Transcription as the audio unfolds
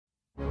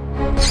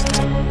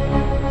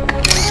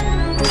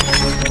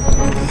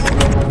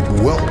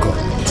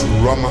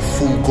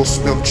Ramaful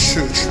Gospel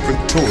Church,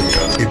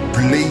 Pretoria, a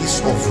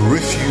place of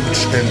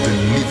refuge and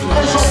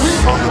deliverance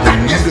under the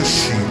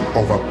leadership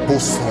of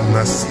Apostle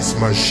Narcisse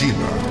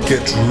Magina.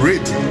 Get ready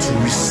to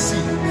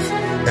receive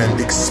and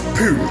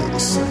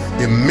experience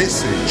a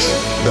message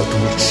that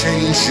will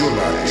change your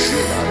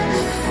life.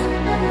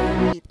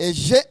 Et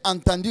j'ai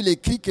entendu les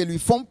cris que lui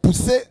font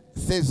pousser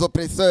ses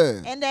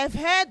oppresseurs. And I've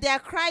heard their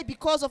cry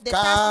because of the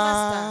Car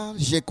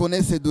taskmaster. je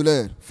connais ses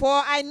douleurs.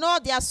 For I know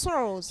their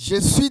sorrows. Je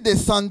suis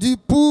descendu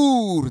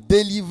pour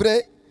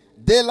délivrer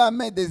de la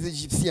main des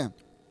Égyptiens.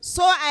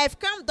 So I have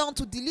come down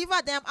to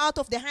deliver them out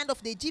of the hand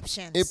of the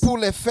Egyptians. Et pour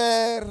les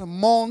faire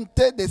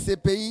monter de ce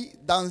pays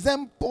dans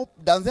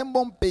un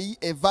bon pays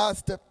et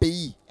vaste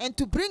pays. And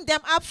to bring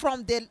them up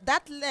from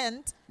that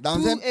land Dans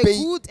to un a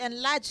pays, good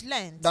and large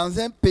land. Dans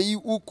un pays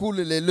où coule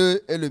le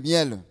lait et le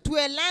miel. To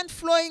a land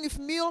flowing with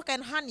milk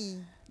and honey.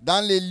 Dans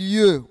les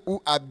lieux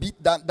où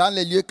dans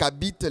les lieux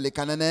qu'habitent les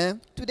Cananéens,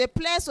 to the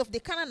place of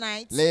the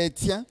Canaanites, les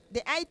Hétiens,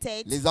 the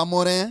Hittites, les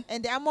Amoréens, and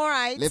the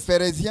Amorites, les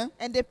Phérésiens,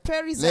 and the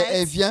Perizzites,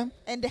 les Héviens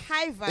and the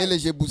Hivites, et les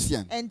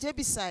Jébusiens. and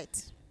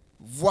Jebusites.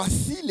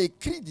 Voici les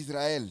cris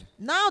d'Israël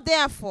Now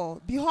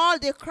therefore,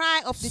 behold, the cry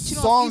of the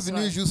children sont of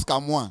venus Israel jusqu'à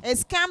moi.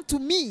 has come to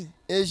me,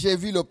 Et j'ai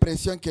vu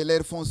l'oppression que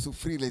leur font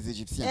souffrir les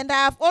Égyptiens. and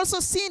I have also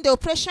seen the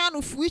oppression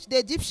with which the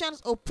Egyptians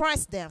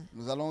oppressed them.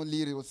 Nous allons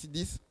lire aussi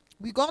 10.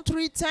 We're going to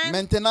read 10.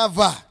 Maintenant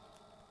va,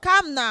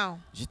 Come now,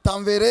 je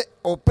t'enverrai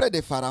auprès de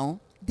Pharaon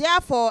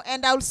therefore,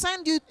 and I will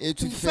send you et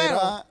tu to Pharaoh,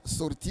 feras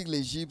sortir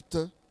l'Égypte.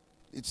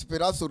 Et tu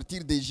feras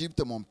sortir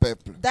d'Égypte mon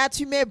peuple, that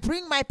you may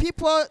bring my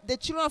people, the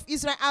children of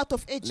Israel, out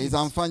of Egypt. les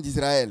enfants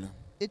d'Israël.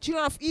 The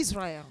children of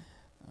Israel.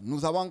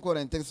 Nous avons encore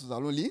un texte que nous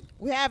allons lire.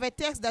 We have a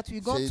text that we're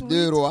going C'est to 2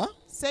 read. Rois,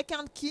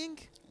 2 King,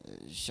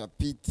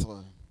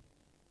 chapitre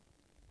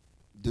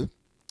 2,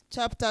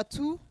 chapter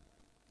 2,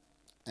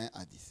 1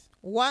 à 10.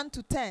 1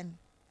 to 10.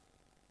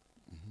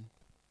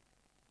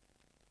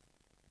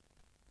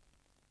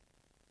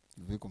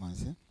 Je vais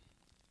commencer.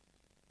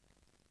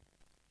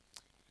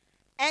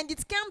 And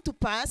it came to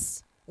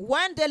pass,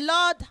 when the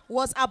Lord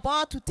was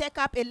about to take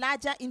up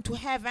Elijah into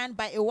heaven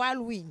by a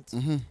whirlwind,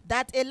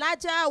 that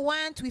Elijah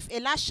went with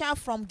Elisha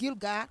from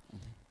Gilgal.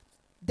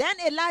 Then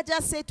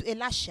Elijah said to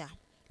Elisha,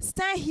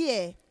 "Stand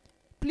here,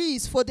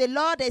 please, for the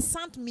Lord has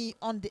sent me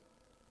on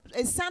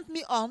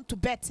to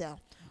Bethel."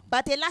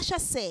 But Elisha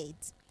said,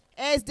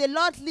 "As the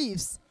Lord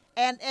lives,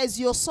 and as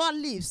your soul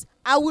lives,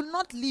 I will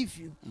not leave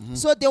you."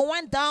 So they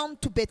went down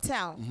to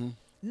Bethel.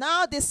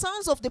 Now the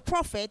sons of the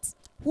prophets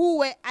who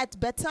were at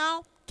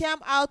Bethel came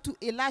out to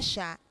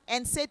Elisha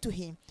and said to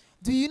him,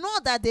 "Do you know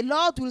that the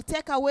Lord will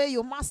take away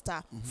your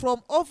master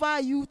from over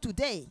you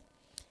today?"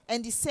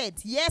 And he said,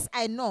 "Yes,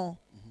 I know.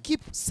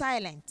 Keep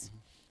silent."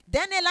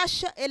 Then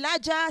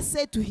Elijah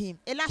said to him,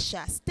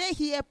 "Elisha, stay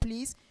here,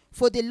 please,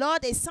 for the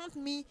Lord has sent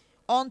me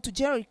on to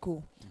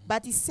Jericho."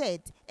 But he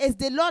said, "As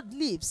the Lord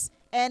lives,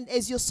 and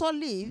as your soul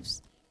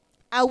lives,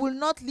 I will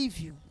not leave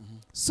you."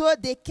 So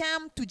they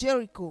came to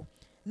Jericho.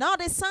 Now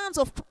the sons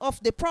of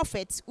the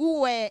prophets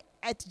who were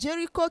at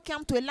Jericho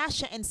came to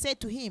Elisha and said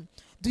to him,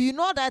 "Do you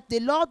know that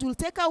the Lord will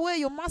take away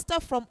your master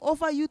from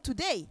over you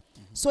today?"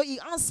 So he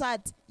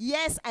answered,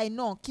 "Yes, I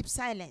know. Keep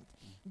silent."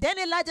 Then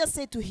Elijah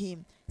said to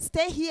him,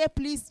 "Stay here,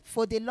 please,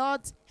 for the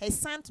Lord has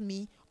sent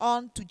me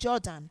on to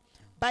Jordan."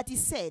 But he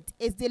said,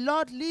 "As the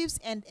Lord lives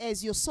and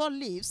as your soul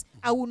lives,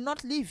 I will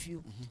not leave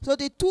you." So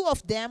the two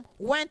of them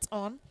went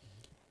on.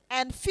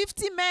 And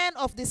 50 men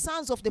of the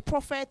sons of the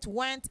prophet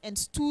went and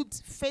stood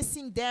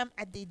facing them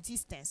at the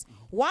distance,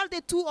 while the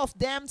two of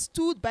them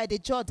stood by the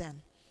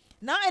Jordan.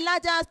 Now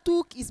Elijah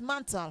took his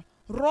mantle,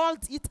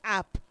 rolled it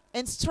up,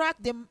 and struck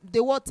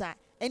the water,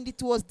 and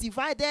it was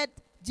divided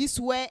this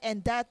way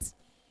and that,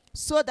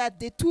 so that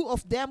the two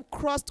of them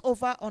crossed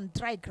over on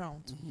dry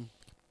ground.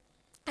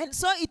 And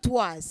so it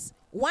was,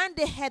 when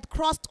they had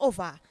crossed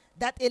over,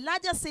 that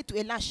Elijah said to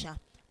Elisha,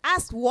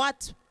 Ask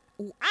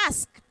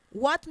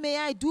what may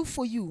I do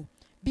for you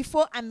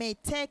before I'm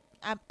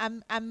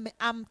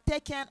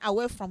taken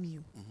away from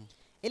you?"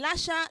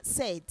 Elisha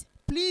said,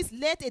 "Please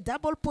let a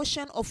double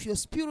portion of your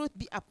spirit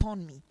be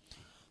upon me."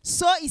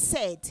 So he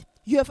said,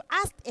 "You have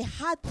asked a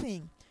hard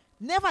thing.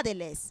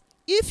 Nevertheless,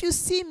 if you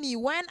see me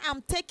when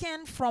I'm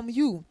taken from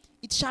you,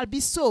 it shall be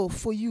so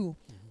for you.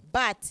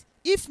 But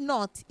if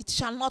not, it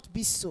shall not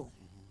be so."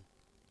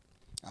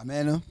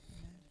 Amen.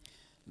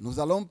 Nous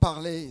allons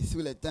parler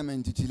sur le thème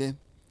intitulé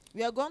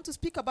We are going to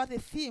speak about a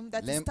theme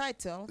that is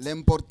titled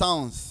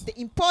l'importance The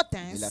de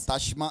Importance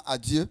l'attachement à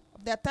Dieu,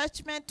 of the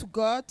Attachment to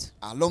God,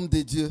 à l'homme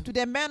de Dieu to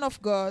the Man of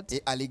God,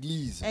 et à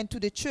l'Église. and to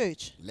the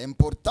Church.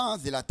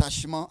 L'importance de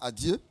l'attachement à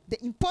Dieu,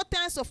 The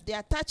importance of the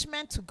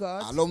attachment to à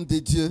God, l'homme de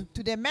Dieu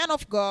to the Man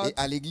of et God,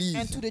 à l'Église.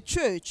 and to the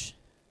Church.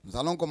 Nous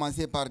allons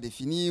commencer par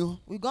définir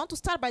We're going to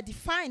start by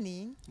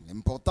defining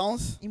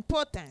l'importance.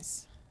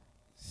 importance.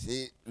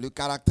 C'est le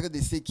caractère de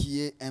ce qui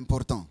est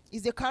important.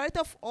 It's the character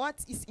of what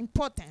is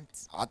important.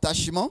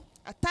 Attachement,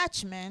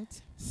 Attachment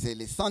c'est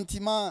le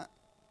sentiment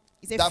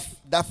is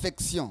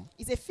d'affection,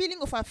 is a feeling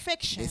of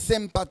affection, de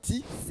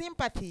sympathie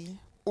sympathy,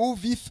 ou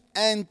vif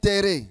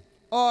intérêt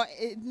or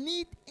a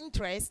need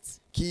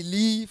interest qui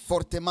lie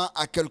fortement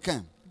à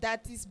quelqu'un, that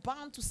is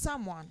bound to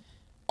someone,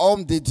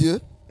 homme de Dieu,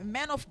 a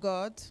man of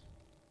God,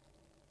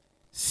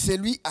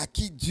 celui à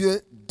qui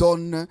Dieu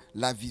donne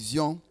la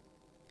vision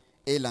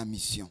et la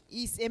mission.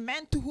 is a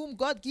man to whom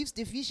God gives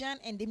the vision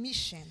and the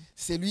mission.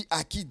 Celui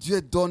à qui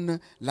Dieu donne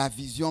la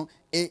vision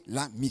et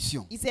la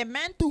mission. Is a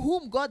man to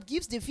whom God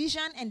gives the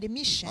vision and the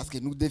mission. Parce que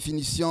nous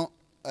définissons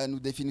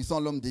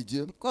l'homme de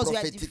Dieu Because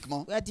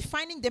prophétiquement, we are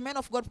defining the man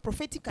of God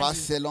prophetically, pas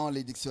selon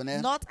les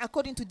dictionnaires, not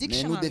according to mais nous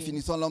dictionary.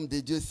 définissons l'homme de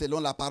Dieu selon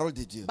la parole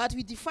de Dieu. But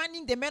we're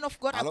defining the man of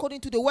God Alors- according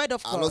to the word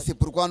of Alors God. c'est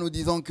pourquoi nous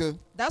disons que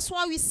That's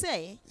why we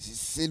say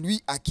c'est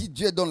lui à qui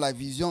Dieu donne la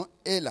vision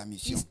et la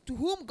mission. is to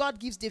whom God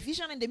gives the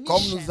vision and the Comme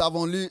mission. nous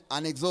avons lu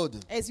en Exode,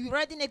 As we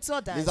read in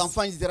Exodus, les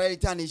enfants d'Israël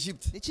étaient en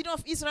Égypte, the children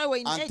of Israel were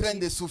in en train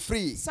de Egypt,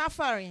 souffrir,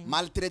 suffering,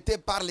 maltraités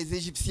par les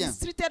Égyptiens.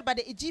 mistreated by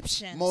the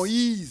Egyptians.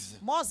 Moïse,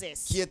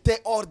 Moses, qui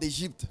était hors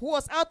d'Égypte, who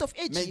was out of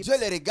mais Egypt, Dieu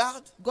les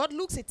regarde, God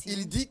looks at il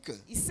him. dit que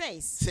He says,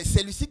 c'est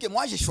celui-ci que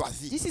moi j'ai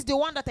choisi this is the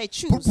one that I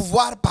pour choose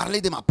pouvoir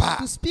parler de ma part,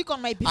 to speak on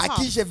my à behalf,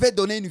 qui je vais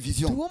donner une to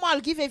vision. whom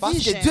I'll give a Parce que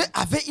vision. Dieu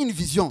avait une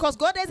vision Because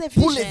God has a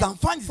pour les vision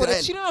enfants for the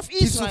d'Israël children of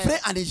qui Israel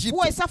souffraient en Égypte. who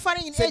were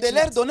suffering in C'est de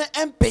leur Egypt. donner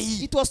un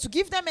pays It was to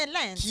give them a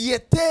land qui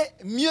était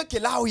mieux que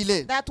là où il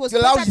est, that was que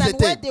là où better ils than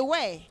where étaient. they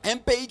were. Un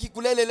pays qui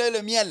coulait le lait et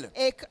le miel.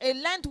 A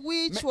land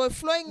which Mais- were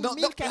flowing Donc,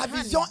 milk la and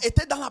honey. vision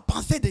était dans la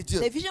pensée de Dieu.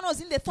 The vision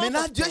was in the thought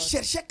Maintenant, of Dieu God.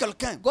 cherchait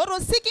quelqu'un God was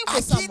seeking à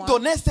for qui someone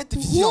donner cette to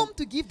vision. whom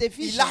to give the Il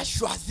vision. a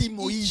choisi He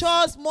Moïse.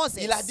 chose Moses.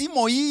 Il a dit, He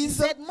Moïse,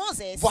 said,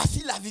 Moses,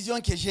 voici la vision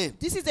que j'ai.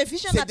 this is the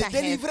vision C'est that de I have,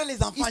 délivrer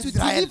les enfants is to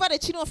d'Israël deliver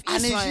the children of en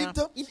Israel Égypte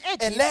in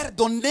et Egypt leur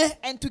donner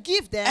and to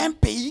give un them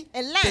pays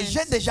a que j'ai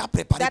land déjà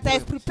préparé that pour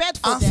I've eux. prepared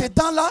for En ce them.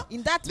 temps-là,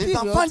 In that les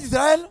period, enfants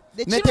d'Israël the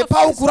children n'étaient of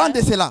pas au courant de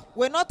Israel cela.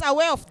 were not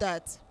aware of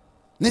that.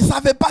 Ne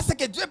savaient pas ce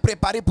que Dieu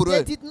préparait pour They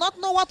eux. did not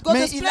know what God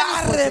Mais was il a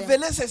planning for them.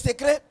 révélé ce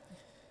secret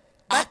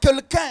à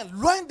quelqu'un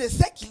loin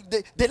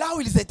de là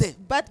où ils étaient.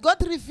 But God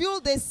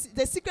revealed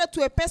the secret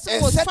to a person Et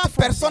who was cette far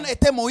from personne them.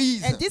 était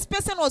Moïse. And this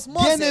person was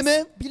Bien-aimé,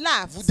 Moses,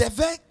 beloved. vous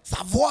devez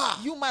savoir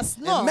You must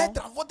et know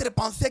mettre en votre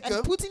pensée que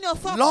and put in your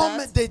thought l'homme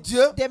that de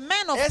Dieu the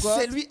man of est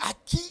God celui à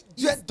qui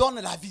Dieu donne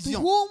la to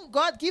vision. whom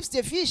God gives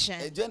the vision.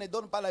 Et Dieu ne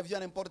donne pas la vision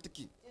à n'importe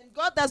qui. And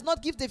God does not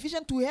give the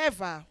vision to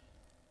whoever.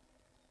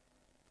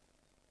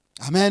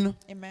 Amen.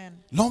 Amen.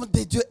 L'homme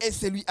de Dieu est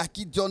celui à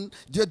qui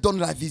Dieu donne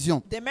la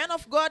vision. The man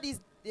of God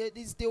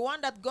is the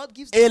one that God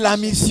gives Et the la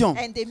vision mission.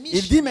 and the Il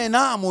mission. dit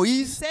maintenant à He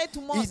Moïse, said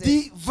to il Moses,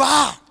 dit,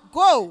 va,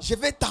 go, je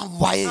vais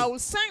t'envoyer. I will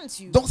send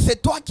you. Donc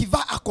c'est toi qui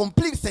vas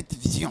accomplir cette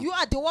vision. You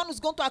are the one who's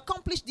going to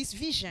accomplish this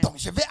vision. Donc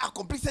je vais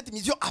accomplir cette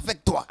mission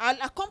avec toi.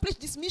 I'll accomplish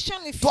this mission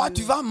with Toi, you.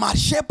 tu vas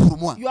marcher pour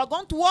moi. You are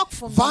going to work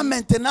for Va me.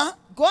 maintenant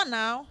Go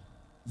now.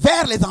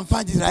 vers les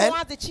enfants d'Israël.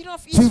 Towards the children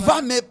of Tu vas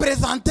Israel. me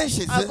présenter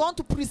chez Are eux. going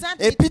to present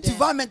Et me puis to tu them.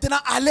 vas maintenant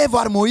aller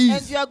voir And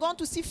Moïse you are going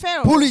to see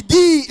Pharaoh. pour lui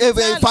dire,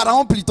 Tell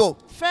Pharaon plutôt,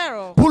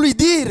 Pharaoh. pour lui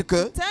dire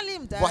que Tell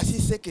him that voici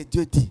ce que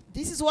Dieu dit.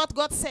 this is what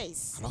God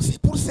says. Alors c'est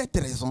pour cette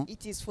raison,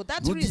 It is for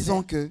that nous disons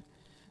reason que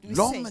we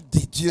l'homme say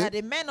de Dieu, that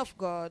the man of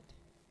God,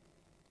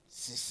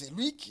 c'est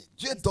celui que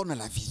Dieu donne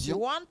la the vision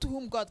one to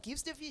whom God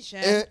gives the vision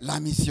et la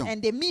mission. and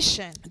the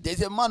mission.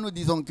 Deuxièmement, nous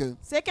disons que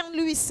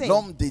Secondly, we say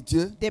l'homme de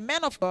Dieu the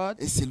man of God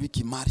est celui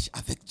qui marche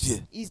avec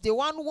Dieu. is the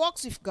one who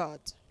walks with God.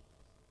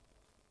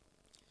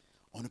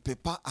 On ne peut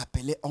pas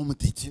appeler homme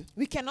de Dieu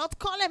We cannot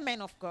call a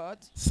man of God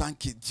sans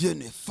que Dieu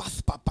ne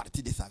fasse pas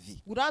partie de sa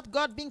vie. without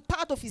God being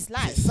part of his C'est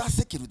life. ça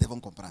ce que nous devons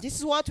comprendre. This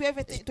is what we have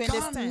Et to quand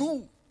understand.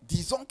 nous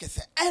disons que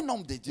c'est un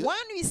homme de Dieu, When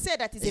we say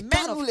that is a et man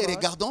quand nous of le God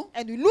regardons,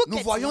 and we look nous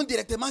at voyons him,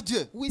 directement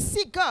Dieu. we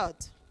see God.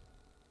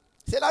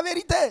 C'est la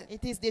vérité.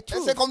 It is the Et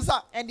truth. c'est comme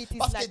ça. And it is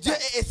Parce que like Dieu that.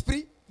 est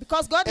esprit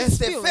Because God et is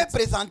s'est fait spirit.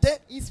 présenter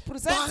He's par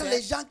les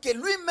presented gens que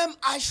lui-même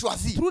a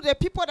choisis. through the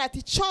people that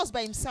he chose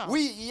by himself.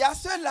 Oui, il y a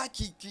ceux-là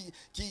qui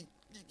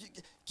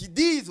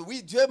disent,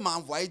 oui, Dieu m'a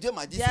envoyé, Dieu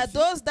m'a dit There are ceci.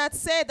 those that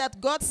say that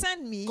God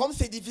sent me, Comme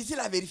c'est difficile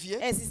à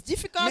vérifier. as it's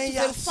difficult Mais to il y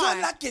a verify.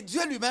 ceux-là que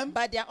Dieu lui-même,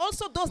 But there are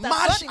also those that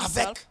marche God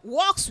himself avec.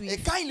 walks et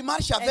with. quand il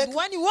marche avec,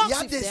 when he walks il y a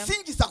with des them,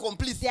 signes qui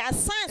s'accomplissent. There are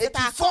signs Et that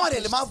qui are font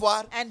réellement accomplished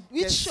voir and que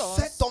which shows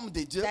cet homme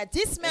de Dieu that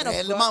this man of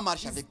réellement God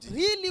marche is avec Dieu.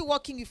 really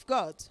walking with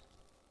God.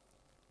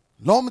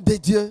 L'homme de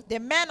Dieu The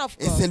man of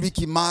est God celui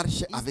qui marche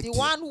is avec the Dieu.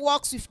 one who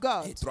walks with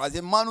God. Et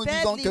troisièmement, nous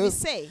disons Thirdly, que we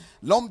say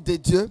l'homme de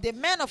Dieu the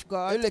man of est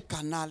God le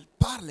canal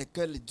par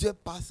lequel Dieu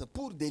passe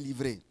pour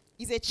délivrer,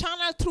 is a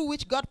channel through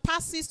which God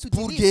passes to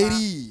pour deliver,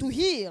 guérir, to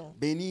heal,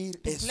 bénir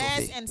to et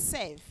bless sauver. and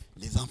save.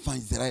 Les enfants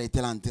d'Israël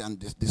étaient en train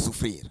de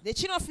souffrir. The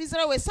children of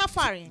Israel were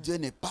suffering. Dieu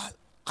n'est pas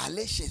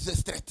allé chez eux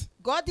straight.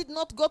 God did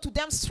not go to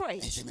them Et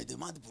straight. je me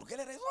demande pour quelle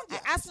raison I Dieu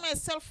a ask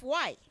myself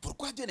why.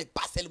 Pourquoi Dieu n'est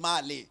pas seulement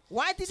allé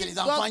Why C'est didn't les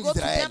enfants God go to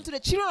d'Israël. them, to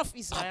the children of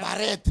Israel,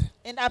 apparaître,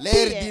 and leur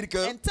appear dire que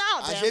and tell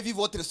about J'ai them. vu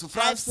votre I've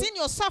souffrance. seen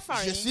your Je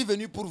suffering. suis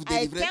venu pour vous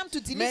I délivrer. came to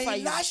Mais deliver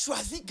il you. a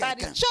choisi But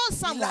quelqu'un. he chose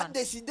Il a someone.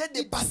 décidé de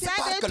He passer par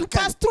decided to quelqu'un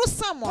pass through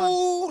someone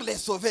pour les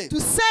sauver. to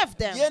save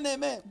them. Bien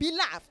aimé,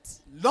 Beloved,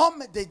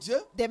 l'homme de Dieu,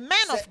 the man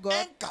c'est of God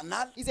un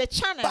canal is a par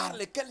channel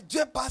lequel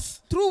Dieu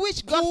passe through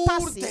which God pour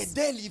passes te to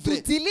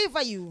délivrer.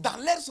 deliver you. Dans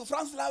leur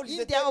souffrance, là où ils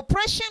In étaient, their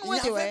oppression il where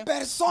n'y they avait were,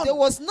 personne there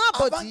was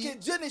avant nobody que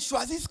Dieu ne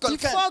choisisse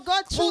quelqu'un before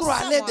God chose pour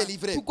aller someone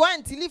délivrer. to go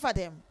and deliver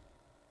them.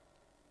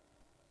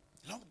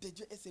 L'homme de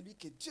Dieu est celui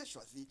que Dieu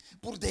choisit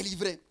pour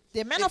délivrer.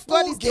 The man Et of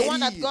God pour is the one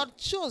that guérir God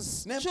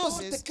chooses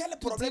n'importe quel to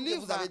problème que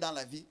vous avez deliver dans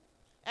la vie.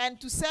 and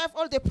to solve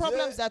all the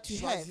problems Dieu that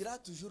you have. choisira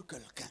toujours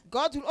quelqu'un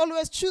God will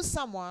always choose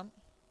someone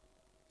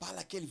par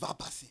laquelle il va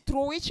passer.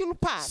 through which he will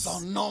pass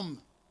Son homme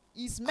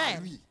his à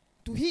man lui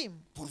to him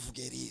pour vous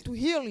guérir. to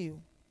heal you,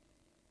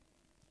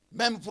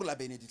 Même pour la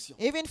bénédiction.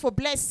 even for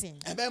blessing,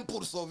 Et même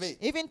pour sauver.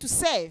 even to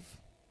save,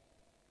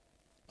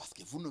 Parce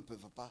que vous ne pouvez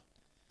pas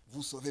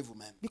vous sauver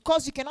vous-même.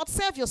 because you cannot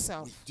save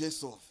yourself. Oui, Dieu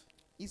sauve.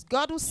 It's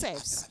God who À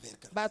saves, travers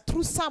quelqu'un. but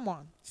through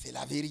someone. C'est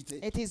la vérité.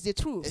 It is the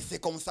truth, Et c'est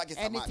comme ça que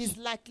ça and marche. it is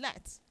like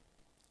that.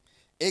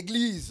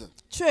 Église.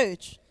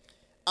 Church,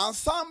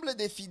 Ensemble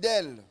des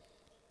fidèles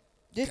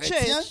the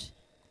Chrétiens church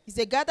is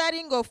a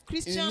gathering of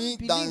Christian unis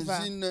dans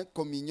believers une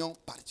communion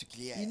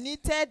particulière.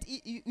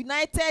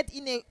 united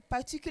in a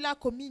particular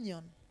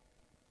communion.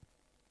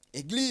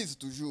 Église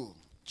toujours.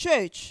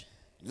 Church,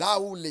 Là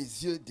où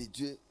les yeux de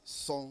Dieu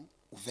sont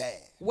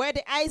ouverts where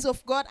the eyes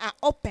of God are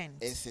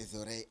opened et ses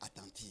oreilles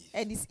attentives.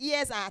 and his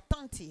ears are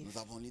attentive. Nous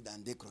avons lu dans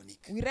 2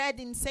 Chroniques. We read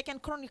in 2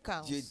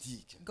 Chronicles, Dieu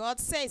dit que God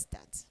says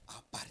that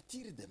à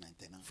partir de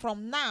maintenant,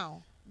 from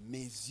now,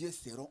 mes yeux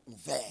seront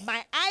ouverts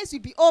my eyes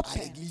will be à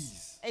open,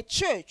 l'église a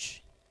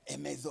church, et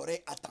mes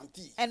oreilles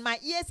attentives. and my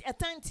ears Donc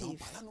attentive.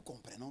 par là, nous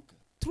comprenons que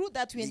Through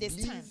that we understand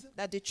l'église,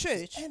 that the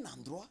c'est church un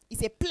endroit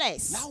is a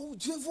place là où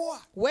Dieu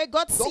voit. where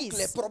God Donc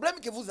les sees. problèmes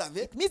que vous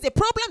avez It means the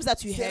problems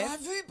that you sera have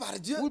vu par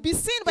Dieu. will be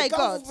seen Et by quand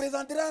God. vous vous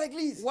présenterez à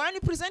l'église, When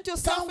you present quand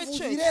yourself vous at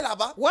church, irez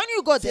là-bas, when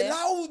you go c'est there,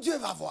 là où Dieu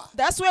va voir.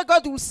 that's where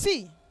God will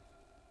see.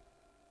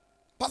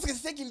 Parce que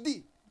c'est ce qu'il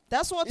dit.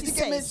 That's what Il he dit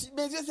que says.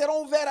 mes yeux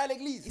seront ouverts à He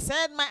l'église,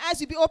 said, my eyes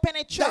will be open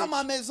at dans church,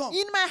 ma maison,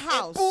 in my et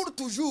house, pour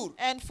toujours.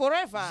 and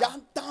forever.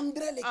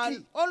 J'entendrai les I'll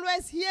cris.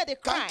 always hear the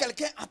Quand cry.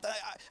 quelqu'un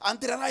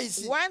entrera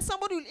ici, When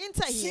somebody will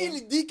enter here,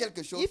 s'il dit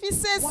quelque chose, if he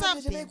says moi je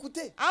vais something,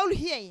 écouter. I will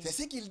hear him. C'est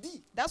ce qu'il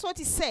dit. That's what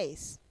he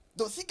says.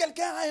 Donc si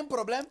quelqu'un a un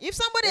problème, If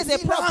somebody et has a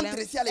s'il problem entre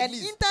ici à and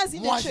l'église, enters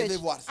in moi the je vais church,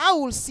 voir ça. I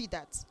will see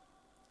that.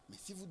 Mais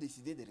si vous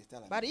décidez de rester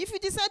à la But maison, if you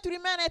decide to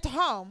remain at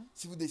home,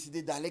 si vous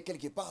décidez d'aller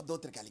quelque part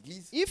d'autre qu'à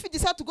l'église, if you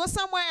decide to go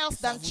somewhere else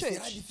ça than vous sera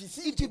church,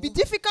 difficile it que will be vous,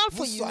 difficult vous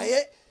for you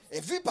soyez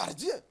vu par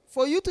Dieu.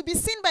 to be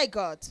seen by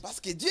God. Parce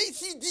que Dieu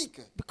ici dit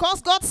que,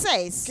 Because God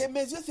says, que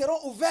mes yeux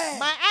seront ouverts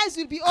my eyes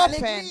will be à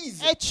open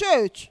l'église. at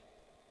church,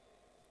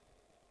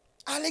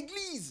 à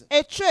l'église. at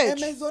Et church,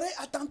 mes oreilles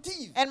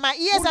attentives. and my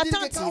ears Pour dire que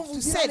quand attentive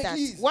vous to irez say à that.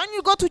 l'église, When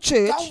you go to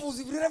church, Quand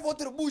vous ouvrirez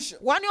votre bouche,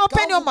 when you quand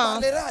open your vous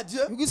mouth, parlerez à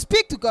Dieu, you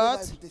speak to God,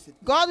 va écouter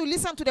cette God will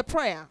listen to the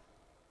prayer.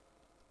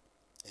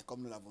 et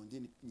comme nous l'avons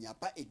dit, il n'y a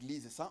pas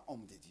église sans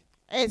homme de Dieu.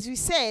 As we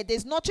said,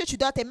 there's no church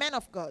without a man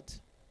of God.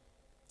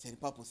 Ce n'est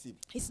pas possible.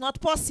 It's not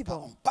Quand possible.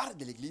 on parle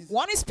de l'église,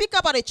 When we speak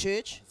about a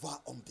church, on voit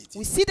homme de Dieu.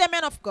 we see the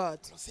man of God.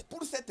 Alors, c'est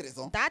pour cette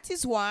raison, That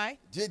is why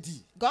Dieu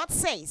dit God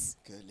says,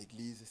 que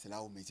l'église, c'est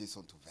là où mes yeux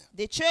sont ouverts.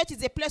 the church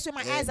is a place where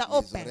my Et eyes are mes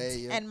open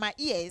oreilles and my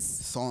ears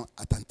Sont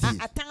are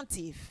attentifs.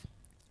 attentive.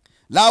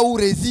 Là où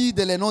réside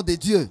le nom de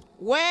Dieu.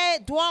 Where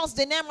dwells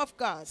the name of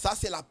God? Ça,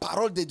 c'est la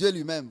parole de Dieu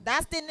lui-même.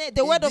 That's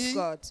the word of dit,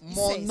 God. He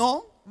mon says,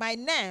 nom my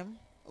name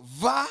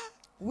va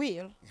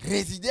will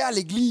résider à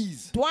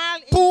l'église dwell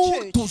in pour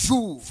church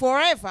toujours.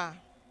 forever.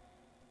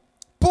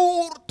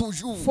 Pour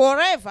toujours.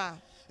 Forever.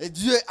 Et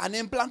Dieu, en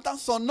implantant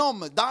son nom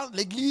dans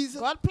l'église,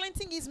 God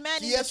planting his man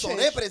qui in est the son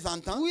church,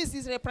 représentant, who is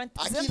his à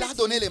qui il a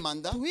donné representative, le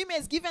mandat, to him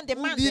has given the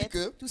pour dire mandate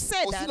que to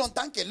say aussi that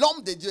longtemps que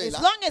l'homme de Dieu est as là,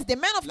 long as the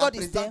man of la God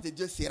is there, présence de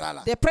Dieu sera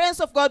là. the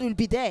presence of God will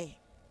be there.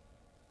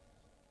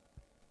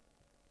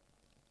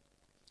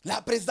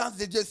 La présence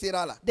de Dieu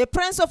sera là. The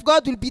presence of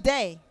God will be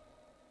there.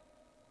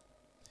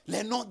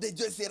 Le nom de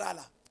Dieu sera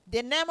là.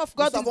 The name of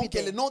Nous God will savons be que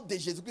le there. nom de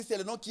Jésus-Christ, c'est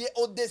le nom qui est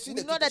au-dessus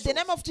de We know toutes that the choses.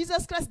 name of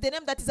Jesus Christ is the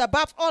name that is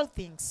above all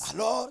things.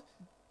 Alors,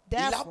 il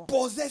a Therefore,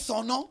 posé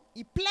son nom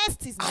he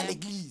placed his à name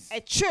l'église. at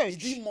Il church.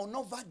 dit, mon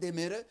nom va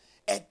demeurer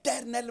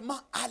éternellement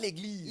à He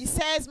l'église.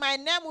 says, my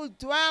name will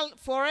dwell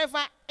forever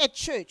at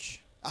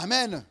church.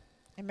 Amen.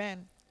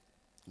 Amen.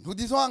 Nous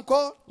disons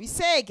encore We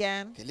say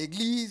again que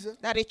l'église,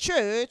 that a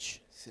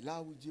church c'est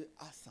là où Dieu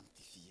a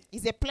sanctifié.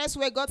 is a place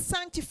where God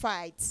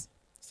sanctified.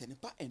 Ce n'est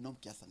pas un homme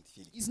qui a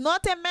sanctifié l'église. It's not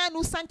a man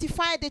who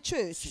sanctified the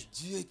church.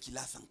 C'est Dieu qui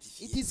l'a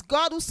sanctifié. It is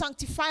God who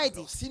sanctified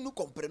Alors, it. si nous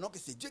comprenons que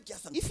c'est Dieu qui a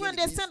If sanctifié we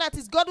l'église, understand that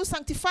it's God who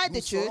sanctified nous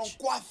the saurons church,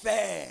 quoi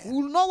faire. we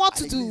will know what à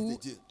to l'église do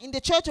de Dieu. in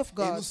the church of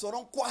Et nous God.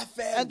 saurons quoi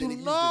faire And de we will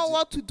l'église know de Dieu.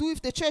 what to do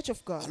with the church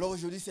of God. Alors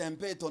aujourd'hui, c'est un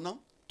peu étonnant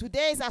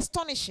Today is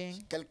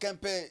astonishing. Quelqu'un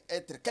peut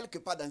être quelque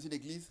part dans une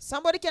église.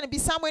 Somebody can be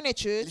somewhere in a Il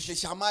church. se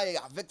chamaille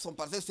avec son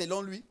pasteur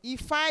selon lui. He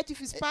fight with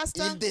his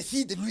pastor. Il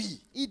décide,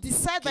 lui, He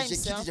decide by que je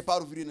quitte, himself je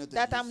pars ouvrir une autre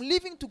that I'm église.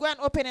 leaving to go and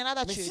open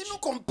another Mais si church. nous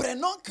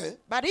comprenons que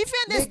But if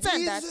you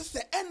understand that, l'église,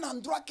 c'est un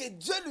endroit que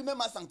Dieu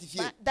lui-même a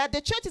sanctifié, that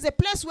the church is a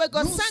place where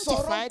God nous saurons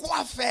sanctified,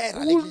 quoi faire à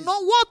we will l'église.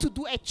 know what to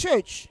do at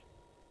church.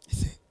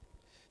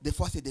 Des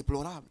fois, c'est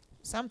déplorable.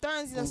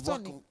 Sometimes it's On voit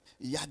astonishing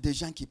qu'il y a des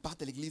gens qui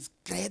partent à l'église,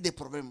 créer des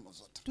problèmes aux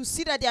autres. to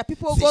see that there are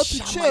people who C'est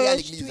go to chamailler à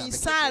church l'église to avec les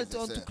insult frères et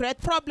or to sœurs. create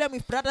problems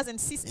with brothers and Ils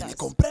sisters. ne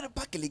comprennent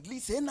pas que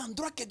l'église, c'est un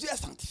endroit que Dieu a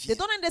They sanctifié.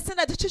 don't understand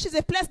that the church is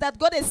a place that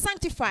God has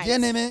sanctified.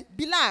 Bien-aimés,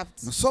 Beloved,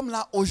 nous sommes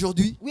là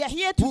aujourd'hui we are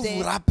here pour vous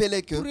today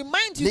rappeler que to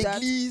remind you that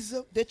l'église,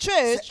 the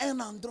church c'est un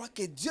endroit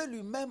que Dieu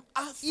lui-même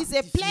a is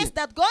a place sanctifié.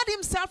 that God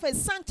Himself has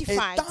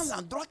sanctified. Étant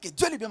l'endroit que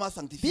Dieu lui-même a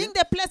sanctifié, Being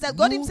the place that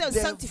God nous Himself has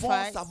devons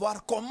sanctified,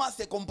 savoir comment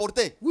se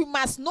comporter. we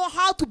must know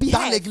how to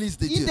behave l'église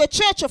de in Dieu. the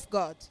church of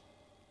God.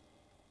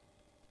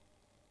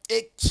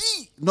 Et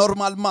qui,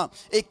 normalement,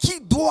 et qui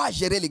doit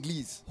gérer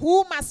l'église?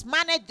 Who must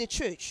manage the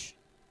church?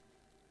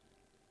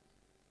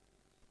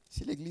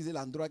 Si l'église est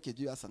l'endroit que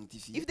Dieu a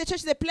sanctifié, If the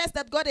church is a place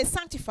that God has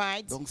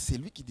sanctified, donc c'est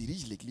lui qui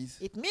dirige l'église.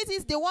 it means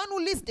it's the one who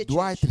leads the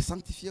Doit church. être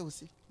sanctifié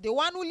aussi. The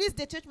one who leads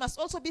the church must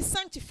also be Et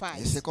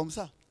sanctified. c'est comme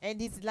ça. And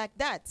it's like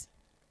that.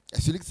 Et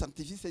celui qui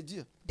sanctifie, c'est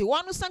Dieu. The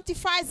one who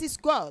sanctifies is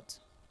God.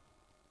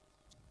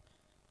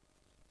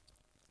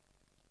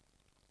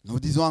 Nous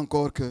disons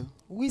encore que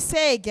We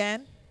say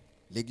again,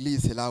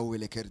 l'église, c'est là où est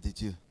le cœur de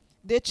Dieu.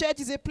 the church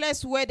is a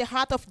place where the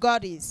heart of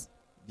God is.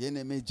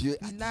 Bien-aimé, Dieu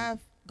a dit Beloved,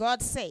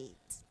 God said,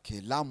 que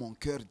là, mon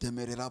cœur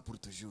demeurera pour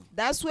toujours.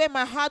 that's where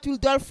my heart will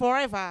dwell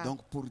forever. Donc,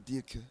 pour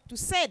dire que To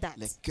say that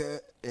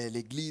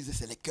l'église,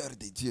 c'est le cœur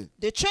de Dieu.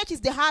 the church is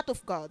the heart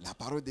of God. La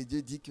parole de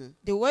Dieu dit que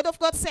The word of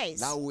God says,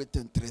 là où est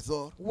un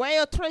trésor, where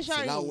your treasure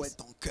c'est là où is, est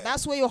ton cœur.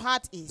 that's where your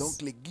heart is.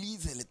 Donc,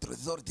 l'église est le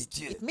trésor de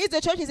Dieu. It means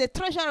the church is a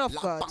treasure of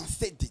La God.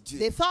 pensée de Dieu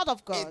The thought of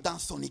est God dans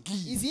son is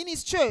église. in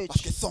His church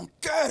Parce que son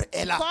cœur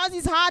est là. because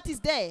His heart is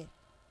there.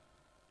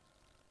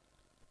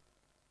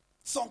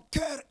 Son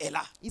cœur est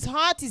là. His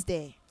heart is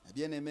there.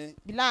 Bien-aimé,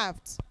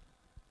 Beloved,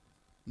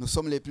 nous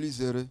sommes les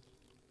plus heureux.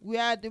 we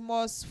are the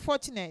most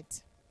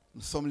fortunate.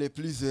 Nous sommes les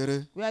plus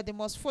heureux We are the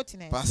most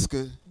fortunate parce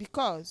que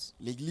because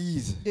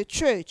l'église the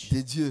church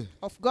de Dieu,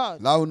 of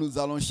God, là où nous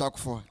allons chaque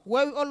fois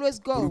where we always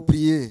pour go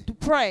prier, to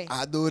pray,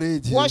 adorer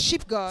Dieu,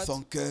 worship God,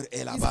 son cœur est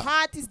His là-bas.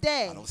 heart is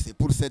there. Alors c'est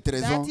pour cette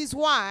raison That is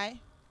why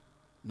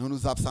nous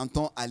nous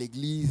absentons à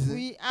l'église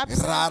we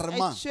absent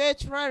rarement. at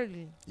church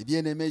rarely. Et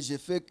bien aimé,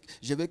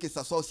 je veux que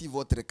ça soit aussi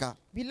votre cas,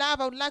 Beloved,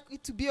 I would like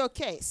it to be your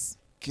case.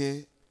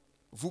 que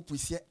vous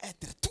puissiez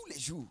être tous les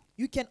jours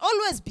You can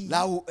always be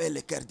là où est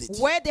le cœur de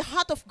Dieu. where the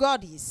heart of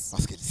God is.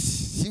 Parce que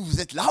si vous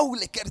êtes là où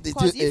le cœur de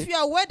Because Dieu if est, you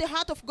are where the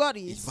heart of God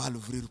il is, va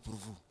l'ouvrir pour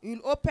vous. He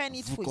will open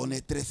it Vous for you.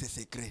 connaîtrez ses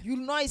secrets. You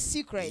will know His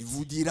secrets. Il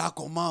vous dira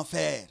comment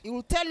faire He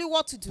will tell you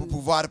what to pour do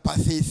pouvoir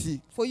passer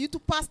ici. for you to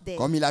pass there.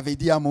 Comme il avait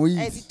dit à As He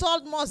Moïse,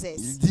 told il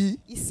Moses, dit,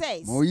 He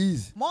says,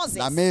 Moïse, Moses,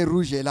 la mer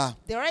rouge est là,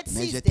 the Red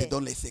mais Sea je is te there,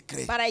 donne les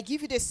secrets. but I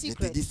give you the Je te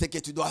secret. dis ce que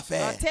tu dois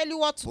faire I'll tell you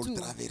what to pour do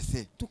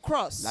traverser. to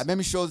cross. La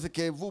même chose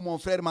que vous, mon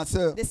frère, ma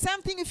soeur. The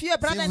same thing if you are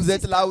Si brother and vous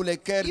êtes là où sister. le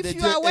cœur de If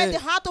Dieu you are where est,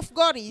 the heart of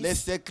God le is,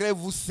 secret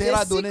vous the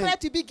sera donné. secret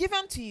to be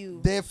given to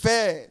you. De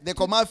faire, de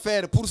comment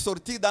faire pour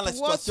sortir dans la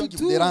What situation to qui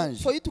vous do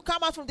dérange. for you to come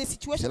out from the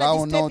situation Cela that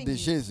au is nom disturbing de you.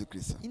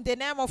 Jésus-Christ. In the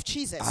name of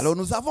Jesus. Alors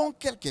nous avons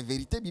quelques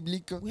vérités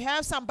bibliques We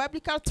have some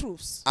biblical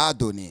truths à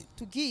donner.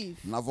 to give.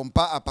 Nous n'avons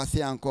pas à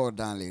passer encore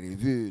dans les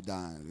revues de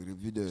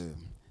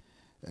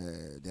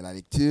la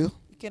lecture.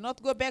 You cannot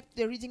go back to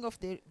the reading of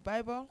the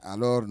Bible.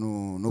 Alors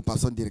nous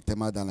passons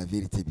directement dans la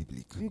vérité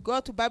biblique. We go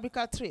to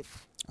biblical truth.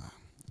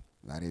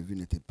 La revue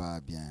n'était pas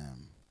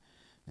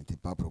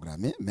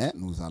programmée, mais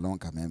nous allons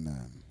quand même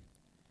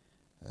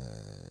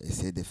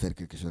essayer de faire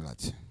quelque chose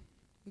là-dessus.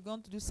 We're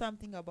going to do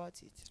something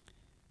about it.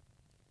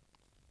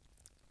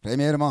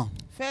 Premièrement,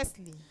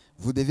 Firstly,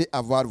 vous devez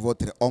avoir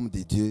votre homme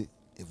de Dieu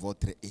et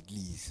votre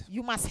église.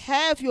 you must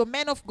have your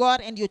men of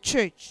God and your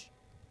church.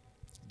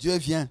 Dieu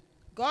vient,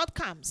 God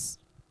comes,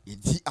 il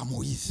dit à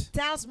Moïse,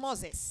 tells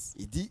Moses,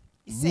 il dit,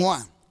 He says, moi,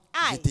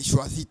 je I t'ai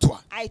choisi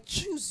toi.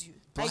 choose you.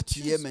 Toi, I tu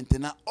es choose you.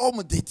 maintenant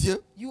homme de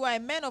Dieu You are a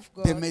man of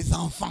de God, mes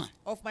enfants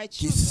of my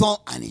qui children sont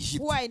en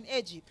Égypte. who are in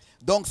Egypt.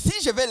 Donc, si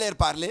je vais leur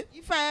parler,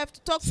 If I have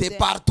to talk to c'est them,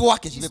 par toi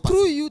que je vais it's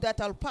through passer. you that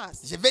I'll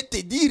pass. Je vais te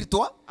dire,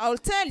 toi, I'll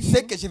tell ce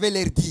you que je vais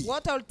leur dire.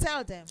 what I'll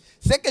tell them.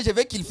 Ce que je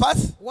veux qu'ils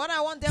fassent, What I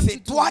want them to c'est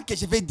do, toi que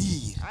je vais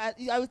dire.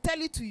 I will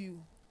tell it to you.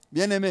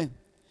 Bien-aimé.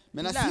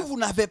 Maintenant, si Là. vous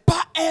n'avez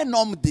pas un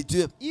homme de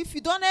Dieu, If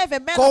you don't have a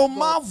man of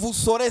comment God, vous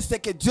saurez ce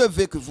que Dieu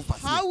veut que vous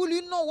fassiez? how will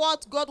you know what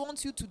God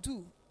wants you to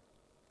do?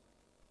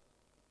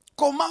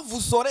 Comment vous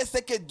saurez ce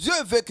que Dieu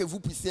veut que vous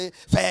puissiez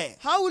faire?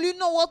 How will you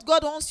know what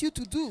God wants you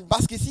to do?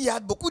 Parce qu'ici, il y a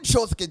beaucoup de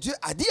choses que Dieu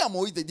a dit à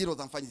Moïse de dire aux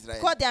enfants d'Israël.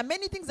 Because there are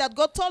many things that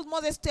God told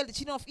Moses to tell the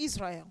children of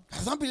Israel. Par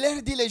exemple, il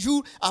leur dit les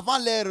jours avant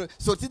leur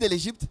sortie de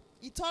l'Égypte,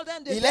 He told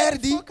them il the leur day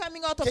dit before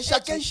coming out of que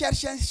chacun Egypt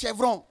cherche un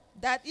chevron,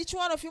 that each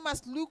one of you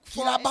must look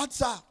qu'il for abatte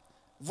ça.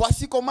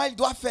 Voici comment il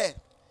doit faire.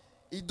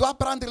 il doit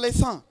prendre le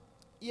sang.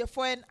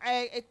 For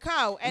a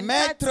cow and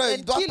Mettre, cut il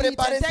and doit kill it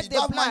préparer, and take il the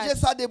doit manger blood.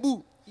 ça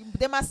debout.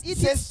 They must eat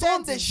Ce it sont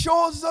des standing.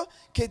 choses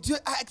que Dieu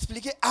a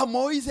expliquées à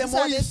Moïse et These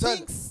are the Moïse seul.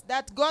 things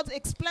that God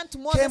explained to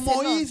Que Moses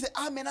alone, Moïse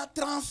a maintenant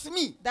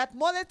transmis that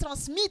Moses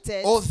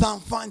transmitted aux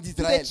enfants to the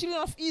d'Israël.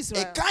 children of Et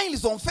Israel. quand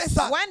ils ont fait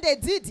ça, When they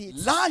did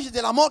it, l'ange de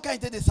la mort quand il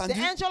était the descendu,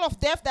 angel of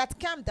death that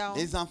came down,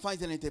 les enfants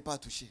ils n'étaient pas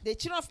touchés. the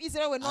children of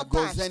Israel were À not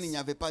Goshen, il touched. n'y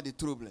avait pas de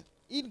trouble.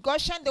 In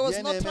Goshen, there was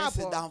no Bien-aimés,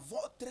 c'est trouble. dans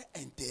votre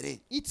intérêt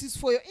It is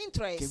for your que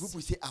vous interest,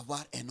 puissiez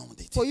avoir un homme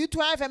de for Dieu. you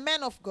to have a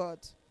man of God.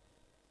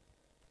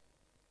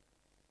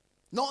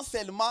 Non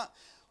seulement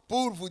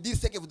pour vous dire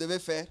ce que vous devez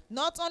faire,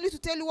 Not only to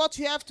tell you what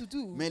you have to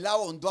do, mais là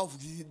où on doit vous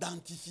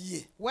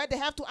identifier. where they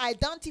have to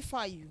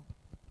identify you.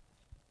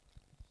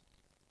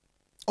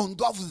 On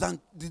doit vous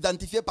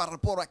identifier par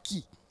rapport à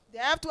qui? They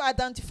have to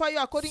identify you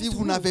according Si to vous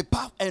who. n'avez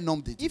pas un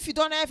homme de Dieu. If you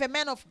don't have a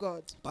man of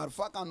God.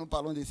 Parfois, quand nous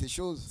parlons de ces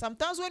choses,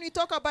 Sometimes when we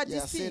talk about il y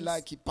a these things,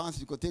 ceux-là qui pensent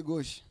du côté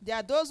gauche. there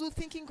are those who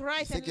thinking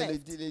right C'est and que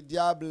left. le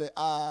diable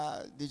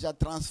a déjà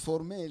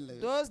transformé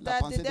Those la that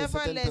pensée the de devil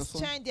certaines has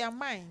personnes. changed their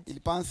mind. Ils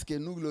pensent que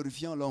nous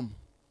glorifions l'homme.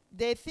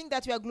 They think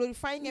that we are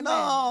glorifying a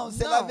Non, man.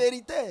 c'est la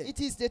vérité. It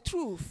is the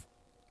truth.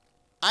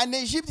 En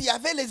Égypte, il y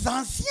avait les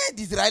anciens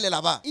d'Israël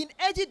là-bas. In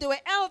Egypt, there were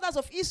elders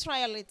of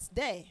Israelites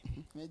there,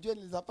 Mais Dieu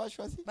ne les a pas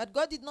choisis. but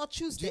God did not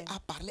choose Dieu them. a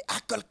parlé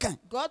à quelqu'un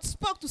God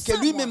spoke to que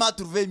lui-même someone a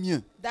trouvé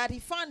mieux. that he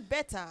found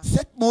better.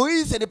 Cette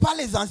Moïse, ce n'est pas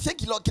les anciens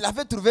qui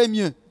l'avaient trouvé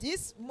mieux.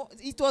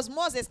 It was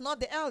Moses, not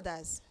the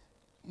elders.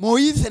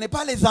 Moïse, ce n'est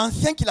pas les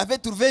anciens qui l'avaient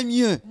trouvé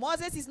mieux.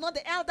 Moses is not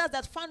the elders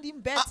that found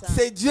him Ah, better.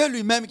 c'est Dieu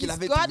lui-même qui It's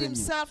l'avait God trouvé mieux.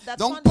 himself that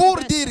Donc found him pour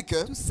better. dire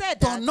que To say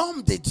ton that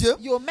homme de Dieu,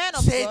 your man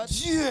of c'est God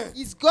Dieu,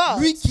 is God,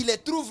 lui qui les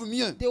trouve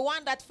mieux, the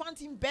one that found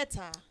him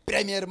better.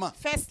 premièrement.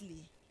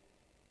 Firstly,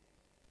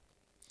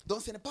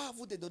 Donc ce n'est pas à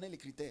vous de donner les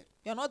critères.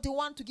 you're not the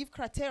one to give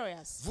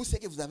criteria. Vous, ce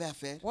que vous avez à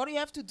faire, What you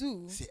have to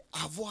do c'est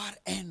avoir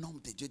un homme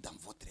de Dieu dans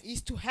votre vie.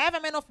 is to have a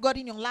man of God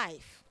in your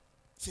life.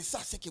 C'est ça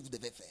ce que vous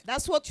devez faire.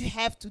 That's what you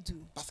have to do.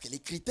 Parce que les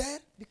critères,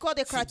 Because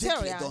the c'est Dieu qui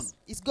les criteria donne.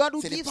 is God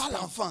who Ce n'est gives pas them.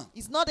 l'enfant.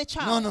 It's not the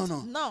child. non, non,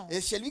 non. No.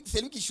 Et c'est lui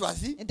qui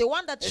choisit. And the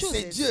one that Et c'est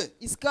chooses Dieu.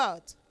 is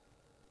God.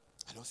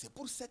 Alors c'est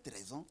pour cette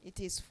raison, It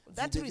is for vous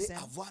that devez reason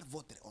avoir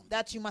votre homme.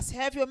 that you must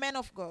have your man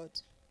of God.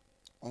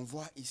 On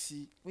voit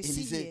ici We see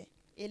Élisée. here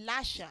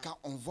Elisha. Quand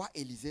on voit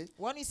Élisée,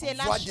 When we see on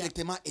voit Elisha,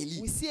 directement Élie.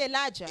 we see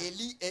Elijah.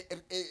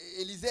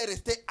 Élisée est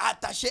resté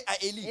attaché à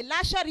Élie.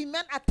 Elisha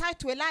remained attached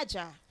to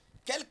Elijah.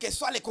 Quelles que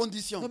soient les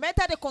conditions, No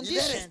matter the il est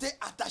condition, resté he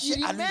attaché à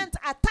lui. remained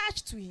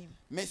attached to him.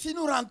 Mais si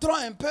nous rentrons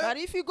un peu, But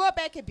if you go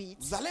back a bit,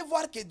 vous allez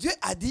voir que Dieu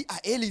a dit à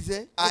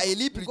Élisée, à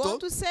Élie you're plutôt, going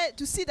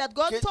to see that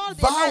God que told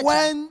va Elijah,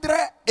 oindre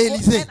go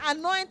Élisée. and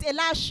anoint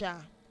Elisha.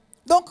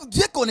 Donc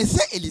Dieu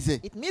connaissait Élisée.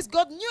 It means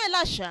God knew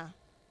Elisha.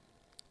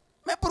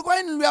 Mais pourquoi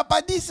il ne lui a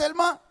pas dit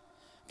seulement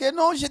que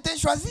non, je t'ai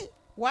choisi?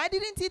 Why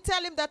didn't he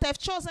tell him that I've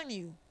chosen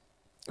you?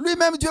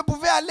 Lui-même, Dieu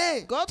pouvait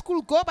aller. God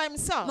could go by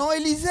himself. Non,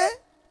 Élisée,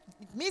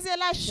 It means je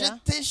Elisha.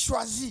 t'ai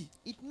choisi.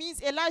 It means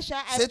Elisha,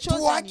 I've C'est toi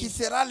chosen qui you.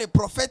 seras le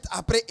prophète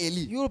après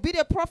Élie. You will be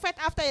the prophet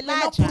after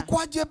Maintenant, Elijah.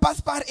 pourquoi Dieu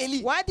passe par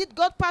Élie? Why did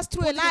God pass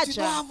through Parce que tu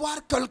dois Elijah?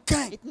 avoir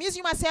quelqu'un It means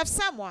you must have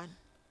someone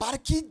par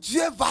qui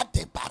Dieu va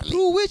te parler.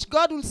 through which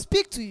God will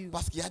speak to you.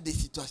 Parce qu'il y a des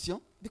situations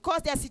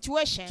Because there are qui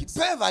situations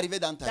peuvent arriver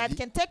dans ta that vie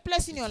can take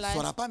place in que your tu ne life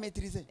sauras pas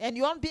maîtriser. and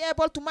you won't be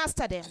able to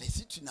master them. Allez,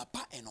 si tu n'as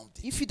pas un homme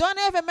de Dieu, If you don't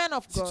have a man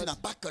of si tu n'as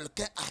God, pas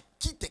quelqu'un à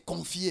qui te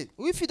confier,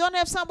 if you don't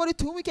have somebody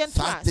to whom you can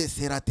ça te trust,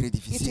 sera très it will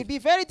difficile. be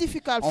very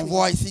difficult On for you.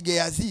 voit ici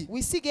Géasi,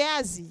 We see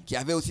Gehazi, qui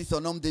avait aussi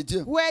son homme de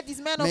Dieu. who had this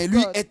man Mais of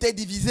lui God, était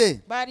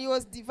divisé. but he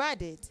was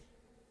divided.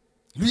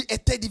 Lui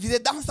était divisé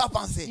dans sa He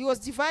pensée. was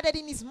divided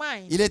in his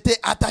mind. Il était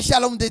attaché à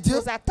l'homme de He Dieu,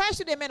 was attached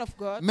to the man of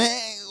God, mais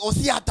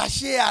aussi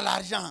attaché à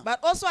l'argent. but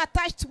also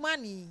attached to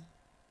money.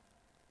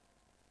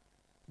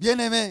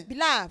 Bien-aimé,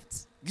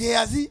 Beloved,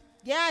 Géasi,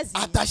 Gehazi,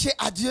 attaché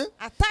à Dieu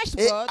attached to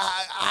et God,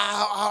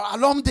 à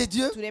l'homme de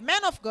Dieu, to the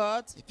man of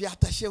God, et puis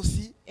attaché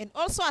aussi and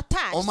also au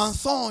attached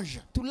mensonge.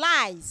 to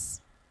lies.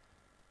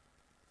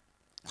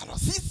 Alors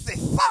si c'est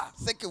ça,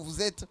 ce que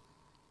vous êtes,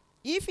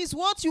 If it's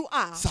what you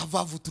are, ça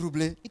va vous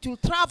troubler. it will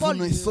Vous trouble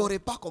ne you. saurez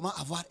pas comment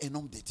avoir un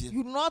homme de Dieu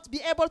You will not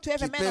be able to have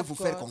qui a man peut of vous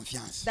faire God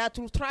confiance. that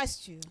will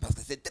trust you. Parce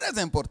que c'est très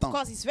important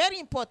Because it's very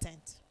important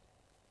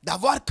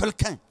d'avoir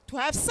quelqu'un to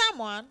have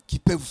someone qui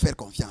peut vous faire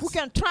confiance. who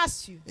can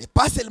trust you. Et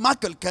pas seulement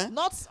quelqu'un,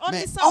 Not only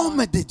mais someone,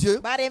 homme de Dieu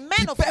but a qui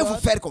man of peut vous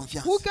God faire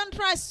confiance. who can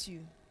trust you.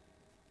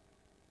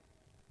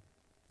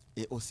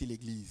 Et aussi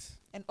l'Église.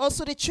 And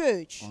also the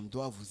church. On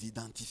doit vous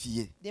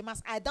identifier. They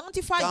must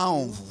identify Quand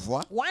on you. vous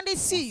voit, When they on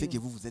see sait que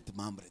you, vous êtes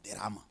membre de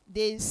Rama.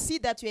 they see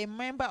that you're a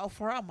member of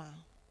Rama.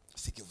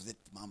 C'est que vous êtes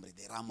membre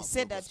de Rama. They say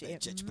Full that Gospel you're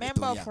Church a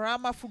member of Pretoria.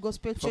 Rama Full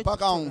Gospel Il ne faut Church. pas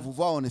quand on Pretoria. vous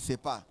voit, on ne sait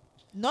pas.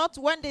 Not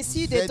when they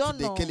see, Vous they êtes don't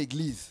de know. quelle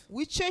église?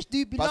 Which church do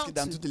you Parce que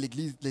belong dans toutes to?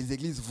 les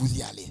églises, vous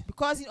y allez.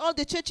 Because in all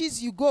the churches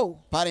you go,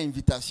 Par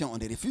invitation, on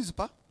ne refuse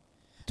pas.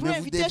 through Mais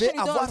vous invitation devez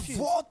you don't avoir refuse.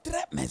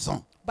 votre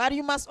maison. But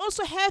you must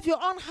also have your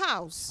own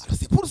house. Alors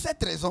c'est pour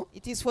cette raison,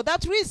 It is for that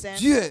reason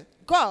Dieu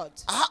God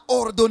a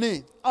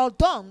ordonné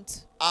ordained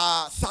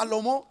à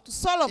Salomon, to il dit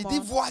Solomon,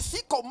 voici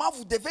comment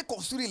vous devez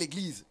construire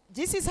l'église.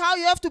 this is how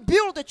you have to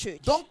build the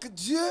church. Donc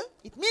Dieu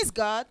It means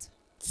God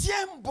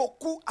tient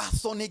beaucoup à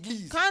son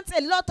église. counts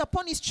a lot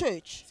upon his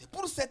church. C'est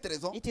pour cette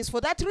raison It is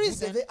for that vous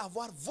reason devez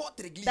avoir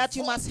votre église, that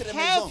you must votre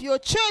have maison. your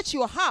church,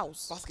 your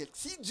house. Parce que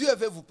si Dieu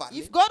veut vous parler,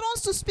 If God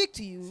wants to speak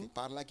to you, c'est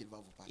par là qu'il va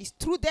vous parler. it's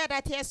through there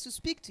that he has to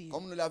speak to you.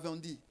 Comme nous l'avons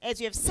dit, As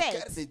you have le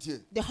cœur de said,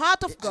 Dieu. the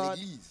heart of est à God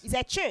l'église. is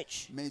at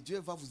church. Mais Dieu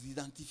va vous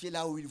identifier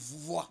là où il vous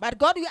voit, But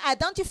God will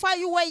identify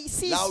you where he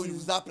sees là où il you,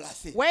 vous a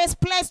placé. where he's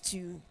placed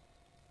you.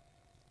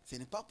 Ce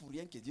n'est pas pour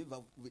rien que Dieu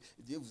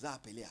vous a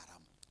appelé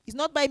Aram. It's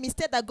not by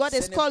mistake that God Ce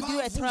has n'est called pas you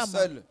a vous Ramah.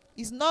 seul.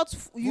 It's not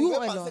Vous you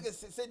pouvez penser alone. que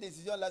cette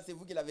décision-là, c'est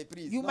vous qui l'avez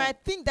prise. You Non. might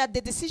think that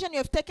the decision you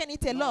have taken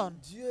it Non, alone.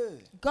 Dieu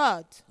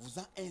God vous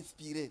a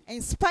inspiré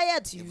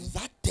inspired et you. vous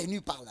a tenu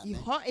par la He,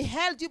 main. he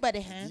held you by the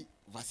Il hand. dit,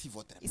 voici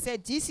votre He main.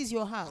 said, this is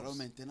your Alors house.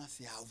 maintenant,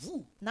 c'est à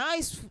vous Now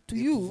it's to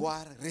de you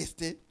pouvoir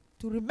rester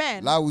to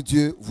remain là où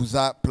Dieu vous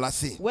a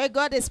placé. where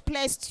God has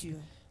placed you.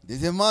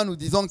 Deuxièmement, nous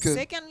disons que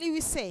Secondly,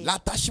 we say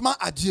l'attachement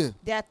à Dieu,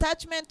 the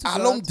attachment to à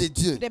l'homme God, de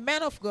Dieu, to the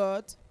man of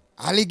God,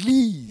 à to the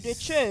l'église,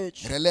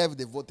 church, relève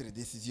de votre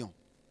décision.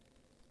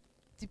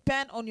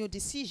 depend on your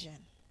decision.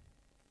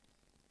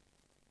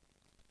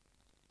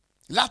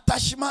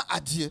 L'attachement à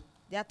Dieu,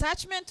 The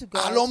attachment to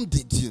à God, l'homme de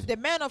Dieu, to the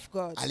man of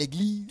God, à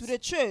l'église, to the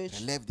church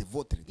relève de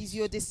votre is décision.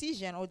 your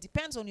decision or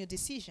depends on your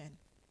decision.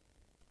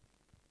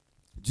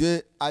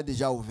 Dieu a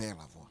déjà ouvert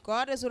la voie.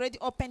 God has already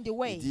opened the Il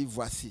way. dit,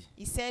 voici,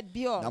 He said,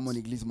 dans mon behold,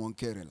 église, mon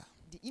cœur est là.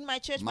 in my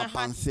church, Ma my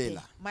heart is pensée est there.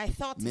 là. My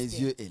thought Mes is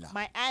yeux there. est là.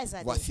 My eyes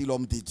are Voici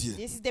l'homme de Dieu.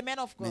 there. This is the man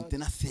of God.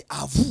 Maintenant, c'est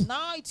à vous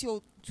Now it's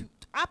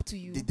up to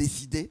you de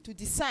décider to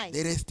decide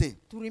de rester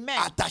to remain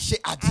attaché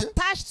à Dieu,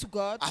 attached to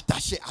God,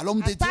 attaché à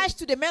l'homme de Dieu attached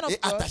to the man of et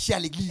God, attaché à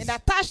l'église and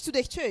attached to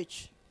the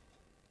church,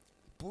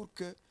 pour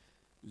que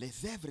les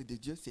œuvres de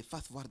Dieu se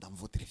fassent voir dans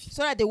votre vie.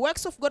 so that the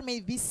works of God may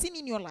be seen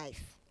in your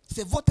life.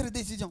 C'est votre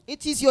décision.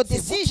 It is your C'est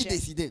vous qui decision.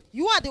 décidez.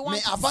 You are the one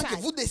Mais to avant que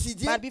decide. vous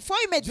décidiez, But before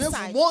you may Dieu vous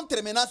decide,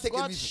 montre maintenant ce que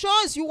God lui fait.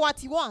 shows you what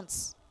he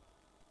wants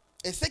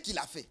Et ce qu'il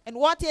a fait. and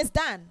what he has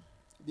done.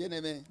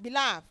 Bien-aimé,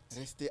 Beloved,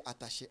 restez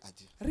attaché à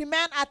Dieu.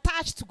 remain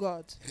attached to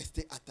God.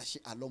 Restez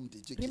attaché à l'homme de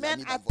Dieu qui l'a Remain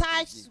mis dans votre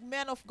attached vie. to the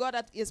man of God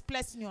that is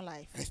placed in your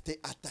life. Restez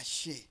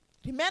attaché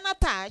Remain à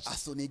attached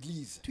son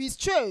église. to his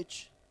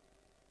church.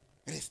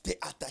 Restez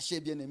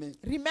attaché, bien-aimé.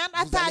 Remain Vous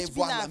allez attached,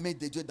 voir la beloved, main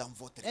de Dieu dans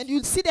votre and vie.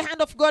 you'll see the hand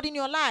of God in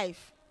your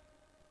life.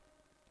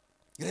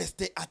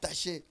 Restez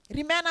attaché.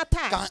 Remain Quand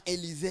attached.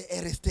 Élisée est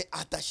resté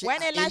attaché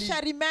When à Élie, Elisha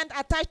remained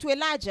attached to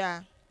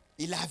Elijah,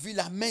 il a vu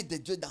la main de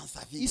Dieu dans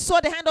sa he vie.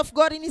 saw the hand of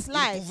God in his Il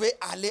life. pouvait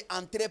aller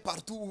entrer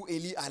partout où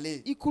Élie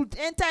allait. He could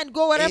enter and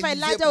go wherever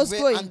Élisée Elijah was pouvait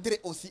going. entrer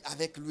aussi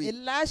avec lui.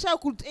 Elisha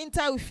could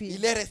enter with him.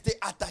 Il est resté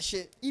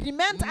attaché He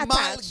remained attached.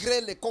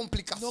 malgré les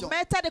complications, No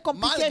matter the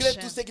malgré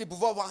tout ce complications, qu'ils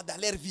pouvaient avoir dans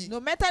leur vie. no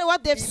matter what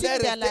they've Il seen est in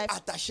their resté life,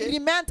 attaché he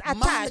remained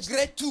attached.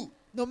 malgré tout.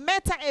 No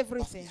matter Parce qu'il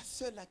everything. y a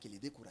ceux-là qui les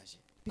décourageaient.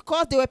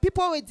 Because there were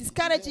people who were Ils disaient,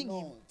 discouraging non,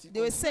 him. tu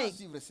They were continues à saying,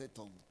 suivre cet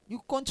homme. you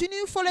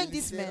continue following Il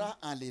this man, sera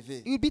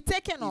enlevé. he will be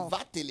taken Il off.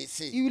 va te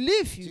laisser. He will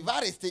leave Tu you. vas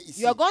rester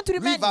ici. You are going to Lui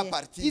remain va here.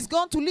 partir. He's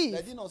going to Il a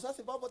leave. dit non, ça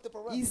c'est pas votre He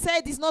problème.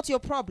 said it's not your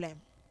problem.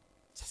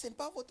 Ça c'est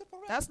pas votre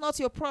problème. That's not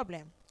your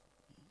problem.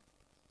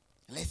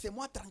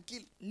 Laissez-moi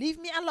tranquille Leave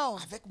me alone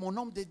avec mon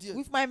homme de Dieu.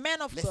 with my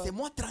man of God.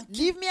 Laissez-moi tranquille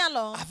Leave me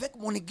alone avec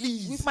mon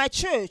église. with my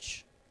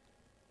church.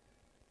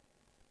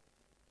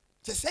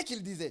 C'est ce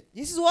qu'il disait.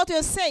 This is what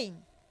you're saying.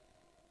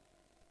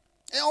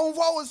 Et on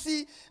voit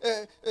aussi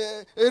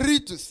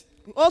Ruth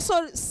We also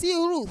see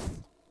Ruth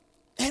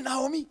et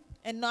Naomi.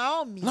 and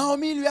Naomi.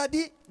 Naomi lui a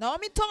dit,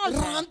 Naomi told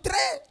her,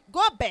 rentrez.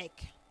 go back.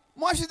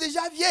 Moi, je suis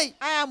déjà vieille.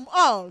 I am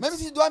old. Même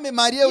si je dois me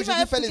marier If I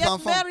aujourd'hui, have faire to les get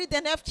enfants. married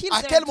and have children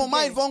À quel moment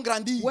today, ils vont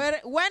grandir when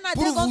are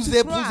pour they going vous to grow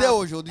épouser up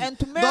aujourd'hui? and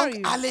to marry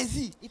Donc, you?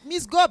 allez-y. It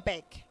means go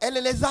back. Elle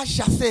les a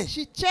chassés.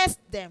 She chased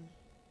them.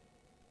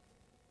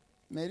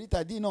 Mais Ruth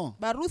a dit non.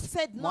 But Ruth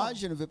said, no, Moi,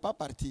 je ne veux pas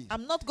partir.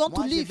 I'm not going to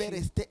Moi, je leave vais you.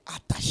 rester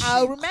attaché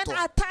I'll à remain toi.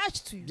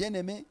 attached to you.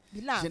 Bien-aimé,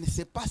 Beloved, je ne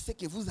sais pas ce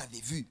que vous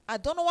avez vu I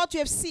don't know what you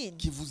have seen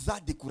qui vous a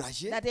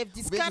découragé that have ou bien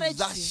qui discouraged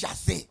vous a you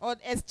chassé or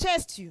has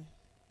chased you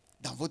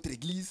dans votre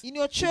église in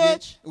your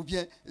ou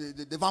bien,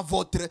 church devant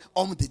votre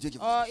homme de Dieu qui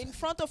vous or a in chassé.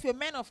 front of your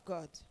man of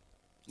God.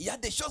 Il y a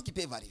des choses qui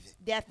peuvent arriver.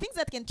 There are things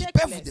that can take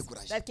peuvent vous place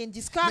décourager. that can Mais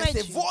discourage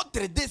c'est you.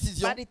 votre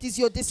décision But it is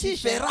your qui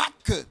decision fera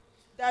que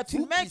that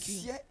will vous make you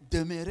puissiez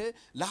demeurer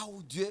là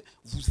où Dieu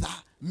vous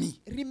a mis.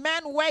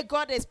 remain where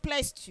God has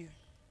placed you.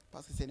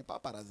 Parce que ce n'est pas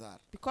par hasard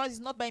Because it's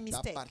not by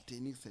mistake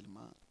d'appartenir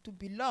seulement to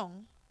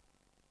belong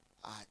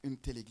à une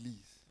telle église.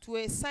 to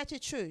such a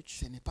church.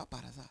 Ce n'est pas par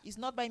hasard. It's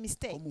not by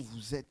mistake. Comme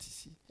vous êtes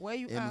ici, Where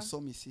you et are nous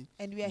sommes ici,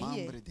 and we are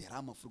here, membres des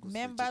Ramafu Gospel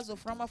members Church of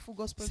Victoria. Ramafu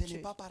Gospel Ce n'est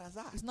Church. pas par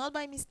hasard. It's not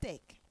by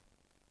mistake.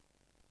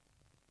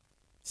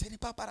 Ce n'est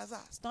pas par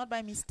hasard. It's not by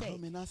Alors mistake.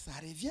 maintenant, ça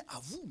revient à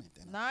vous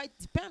maintenant Now it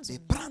depends de on you.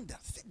 prendre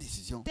cette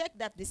décision, Take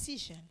that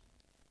decision.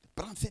 de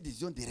prendre cette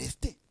décision de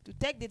rester To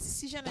take the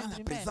decision dans and la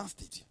remain présence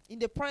de Dieu. in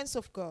the presence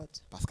of God.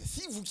 Parce que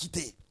si vous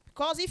quittez,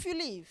 Because if you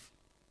leave,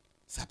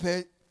 ça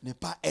peut ne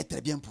pas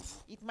être bien pour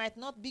vous. it might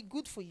not be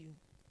good for you.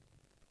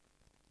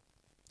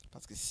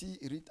 Parce que si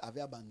Ruth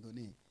avait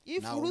abandonné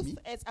If Naomi, Ruth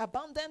has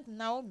abandoned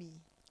Naomi,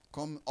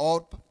 comme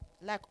Orp,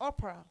 like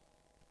Oprah,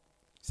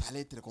 ça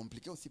allait être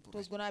compliqué aussi pour it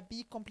was elle. going to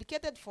be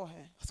complicated for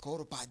her. Parce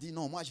qu'Orp a dit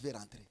non, moi je vais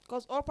rentrer.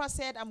 Because Oprah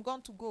said, I'm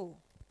going to go.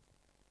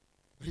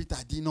 Ruth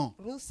a dit non,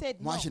 Ruth said,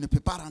 moi no, je ne peux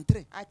pas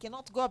rentrer. I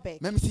cannot go back.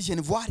 Même si je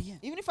ne vois rien.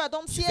 Even if I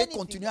don't Je see vais anything,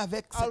 continuer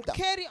avec I'll cette dame.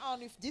 carry on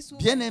with this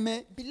woman.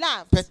 Bien-aimé,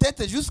 Beloved,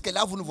 peut-être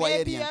jusque-là vous ne voyez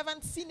maybe you rien.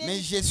 haven't seen Mais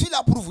anything, je suis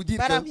là pour vous dire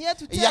but I'm here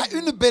to qu'il y a tell you,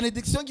 une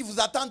bénédiction qui vous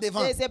attend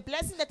devant. there's a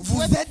blessing that is Vous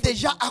waiting êtes for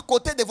déjà you. à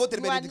côté de votre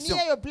You are bénédiction.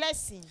 near your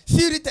blessing.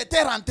 Si Ruth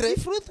était rentrée,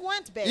 If Ruth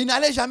went back, il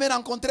n'allait jamais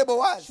rencontrer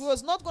Boaz. she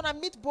was not going to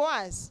meet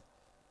Boaz.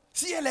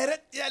 Si elle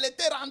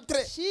était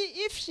rentrée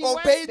If she au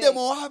went pays de back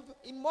Moab,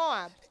 in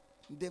Moab,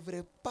 elle ne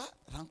devrait pas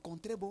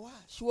rencontrer Boaz.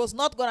 she was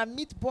not going to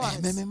meet Boaz.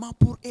 Et même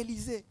pour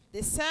Élisée.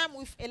 The same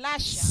with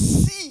Elisha.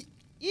 Si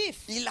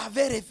If il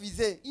avait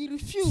refusé, he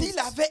refused, s'il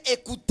avait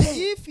écouté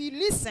if he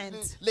listened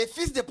les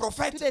fils des to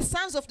prophètes the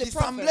sons of the qui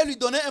semblaient prophet lui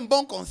donner un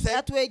bon conseil,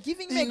 that were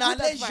giving me il good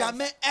n'allait advice,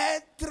 jamais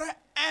être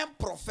un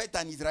prophète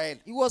en Israël.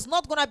 he was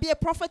not going to be a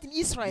prophet in Mais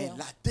Israel.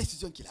 la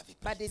décision qu'il avait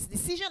But prise, this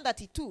decision that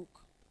he took,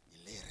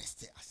 il est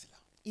resté à cela.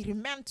 he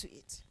remained to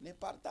it. Ne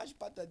partage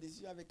pas ta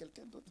décision avec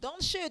quelqu'un d'autre.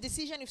 Don't share your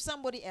decision with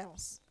somebody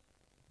else.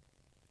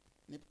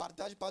 Ne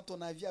partage pas ton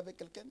avis avec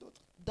quelqu'un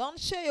d'autre. Don't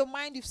share your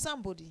mind with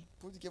somebody.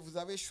 Pour dire que vous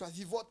avez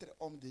choisi votre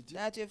homme de Dieu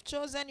That you have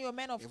chosen your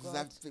man of et vous God,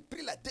 avez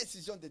pris la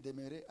décision de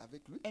demeurer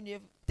avec lui. and you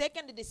have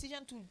taken the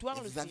decision to dwell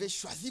Et with vous avez him,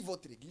 choisi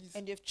votre église.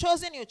 and you have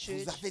chosen your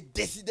church, Vous avez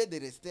décidé de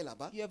rester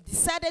là-bas. you have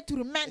decided to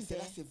remain Et there.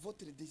 cela, c'est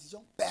votre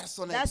décision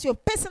personnelle. That's your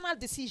personal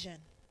decision.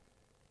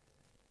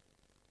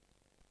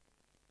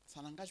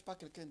 Ça n'engage pas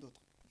quelqu'un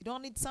d'autre. You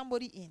don't need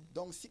somebody in.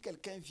 Donc, si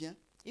quelqu'un vient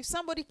If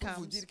somebody pour vous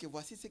comes dire que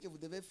voici ce que vous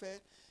devez faire,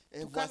 et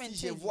to come voici, and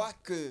je tell you, vois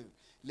que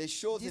les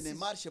choses this ne is-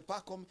 marchent pas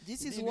comme...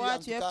 this il is dit, lui, en what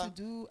tout you cas, have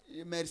to do.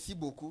 merci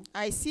beaucoup,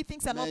 I see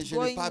things are mais not je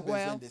n'ai going pas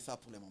besoin well. de ça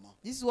pour le moment.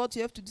 This is what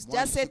you have to do. Moi,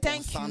 je Just say suis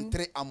thank you.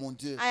 concentré à mon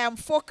Dieu. I am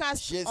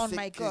focused Je on sais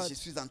my que God. je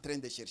suis en train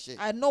de chercher.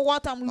 I know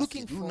what I'm Parce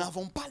looking que nous for.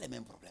 n'avons pas les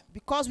mêmes problèmes.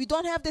 Because we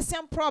don't have the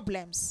same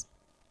problems.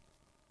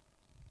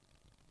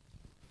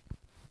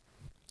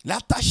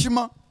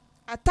 L'attachement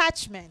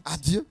Attachment à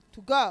Dieu,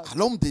 to God, à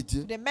l'homme de to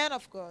Dieu, the man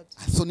of God,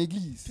 à son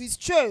église, to his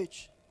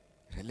church,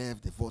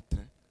 relève de votre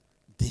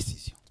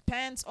décision.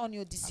 depends on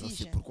your Alors c'est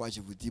decision. pourquoi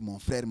je vous dis, mon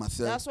frère, ma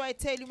soeur, That's why I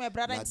tell you, my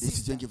brother la and décision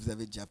sister, que vous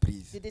avez déjà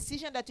prise the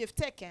decision that you've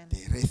taken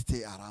de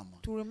rester à Rama,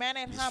 to remain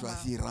in de Rama,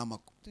 choisir Rama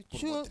to pour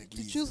choose, votre to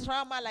église, choose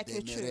Rama like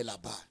your demeurer church,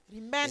 là-bas.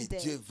 remain Et Dieu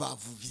there, va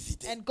vous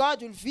visiter. and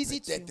God will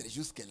visit you. Peut-être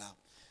jusque-là,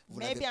 vous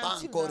n'avez Maybe pas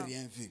until encore now,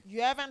 rien vu.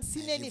 you haven't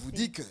seen Mais je vous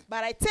dis anything. que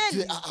But I tell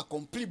Dieu you, a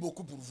accompli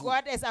beaucoup pour vous.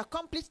 God has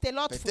accomplished a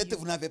lot for Peut-être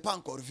vous you. n'avez pas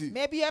encore vu.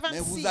 Maybe you haven't Mais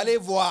vous seen, allez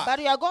voir.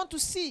 but you are going to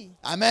see.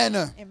 Amen.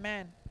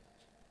 Amen.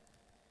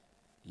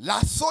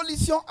 La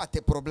solution à tes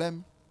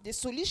problèmes, The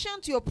solution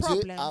to your Dieu a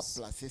problems,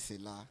 placé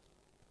cela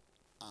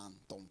en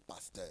ton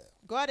pasteur,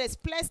 God has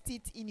placed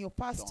it in your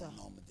pastor,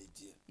 ton homme de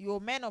Dieu. your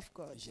man of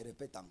God. Je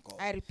répète encore.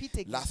 I repeat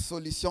again. La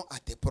solution à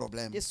tes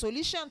problèmes, The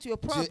solution to your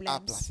Dieu a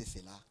problems, placé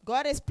cela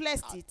God has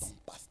placed à it ton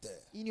pasteur.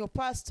 in your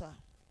pastor.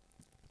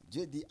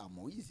 Dieu dit à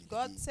Moïse, il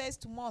God dit, says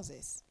to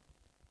Moses,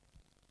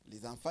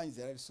 les enfants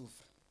d'Israël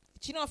souffrent,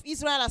 the children of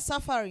Israel are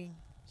suffering.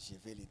 je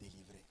vais les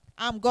délivrer.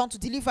 I'm going to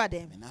deliver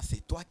them. Maintenant,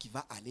 c'est toi qui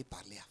vas aller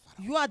parler à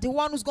Pharaon. You are the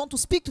one who's going to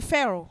speak to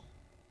Pharaoh.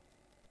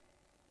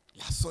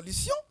 La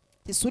solution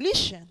The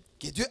solution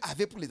que Dieu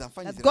avait pour les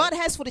enfants that d'Israël God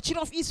has for the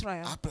children of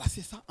Israel, a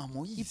placé ça en He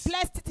Moïse.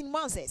 placed it in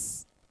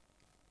Moses.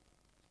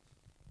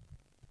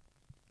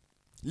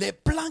 Les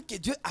plans que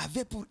Dieu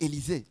avait pour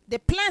Élisée, The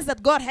plans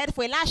that God had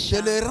for de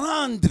Elisha le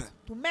rendre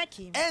to make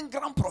him un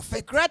grand a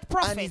prophète great en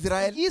prophet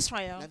Israël, in il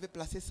Israel, avait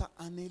placé ça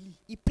en Élie.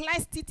 He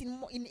placed it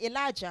in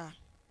Elijah.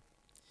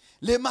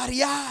 Le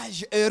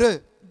mariage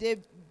heureux The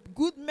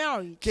good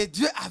marriage que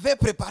Dieu avait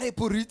préparé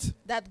pour Ruth,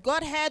 that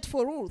God had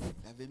for Ruth,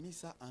 il avait mis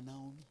ça en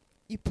Naomi.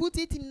 He put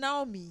it in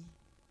Naomi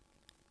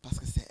Parce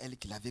que c'est elle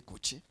qui l'avait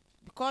coaché,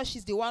 because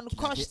she's the one who qui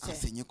l'avait coached her.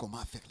 enseigné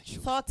comment faire les He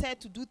choses. taught her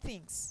to do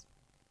things.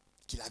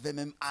 Qui l'avait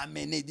même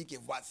amené, dit que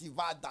voici,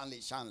 va dans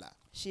les champs là.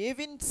 She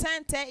even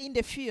sent her in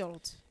the field.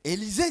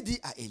 Élisée dit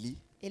à Élie,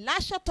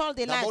 Elisha told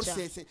d'abord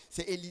Elijah,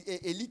 c'est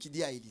Élie qui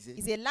dit à Élisée,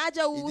 it's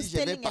Elijah who il was dit, je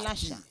vais telling partir.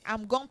 Elisha,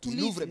 I'm going to il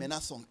leave ouvre you. maintenant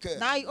son cœur.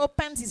 Now he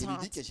opens his Il lui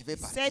heart. dit que je vais He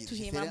partir, said to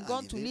je him, serai I'm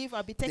going to enlevé. leave,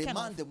 I'll be taken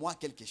off. Demande-moi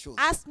quelque chose.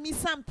 Ask me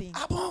something.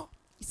 Ah bon?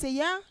 He said,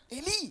 yeah,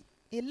 Élie,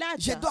 je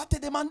Elijah, dois te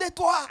demander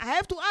toi. I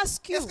have to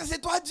ask you, Est-ce que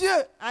c'est toi Dieu?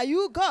 are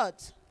you God?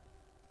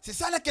 C'est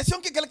ça la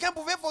question que quelqu'un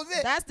pouvait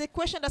poser. That's the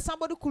question that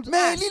somebody could Mais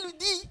ask. Élie lui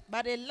dit,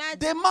 But Elijah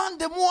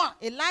demande-moi.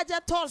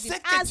 told him, Ce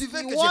que ask tu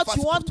veux me que je what fasse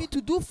you pour want toi. me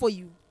to do for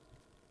you.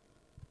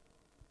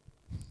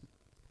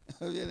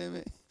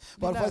 Bien-aimé.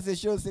 Parfois ces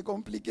choses c'est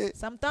compliqué.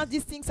 Sometimes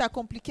these things are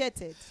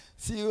complicated.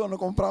 Si on ne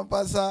comprend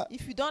pas ça,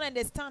 If you don't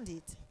understand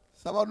it,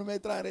 ça va nous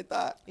mettre en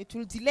retard. it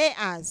will delay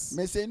us.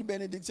 Mais c'est une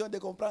bénédiction de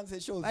comprendre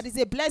ces choses. But it's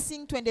a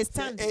blessing to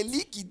understand C'est it.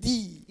 Élie qui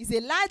dit It's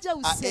Elijah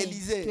who à said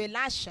Élisée, to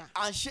Elisha,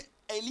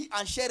 Élie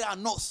en chair et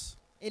en os,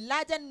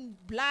 Elijah in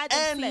blood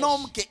and Un flesh.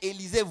 homme que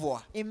Élisée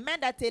voit. A man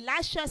that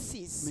Elisha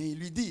sees. Mais il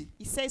lui dit,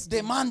 He says to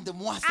him,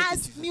 demande-moi ce que tu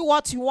ask veux. me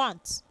what you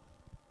want.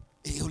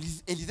 Et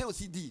Élisée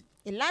aussi dit,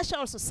 Elisha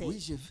also said, oui,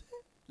 je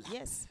veux.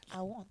 yes, I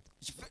want.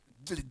 Je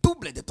veux le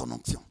double de ton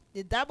onction.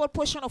 The double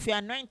portion of your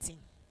anointing.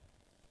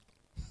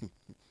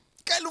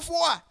 Quelle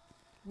foi,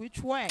 Which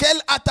way?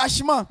 quel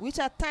attachement. Which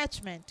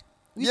attachment?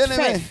 Which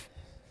Bien-aimé. faith?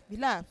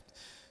 Beloved,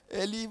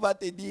 Élie va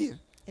te dire,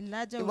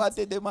 Elijah il va will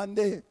te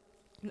demander,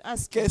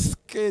 ask you, qu'est-ce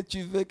que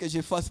tu veux que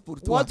je fasse pour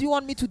toi? what do you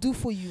want me to do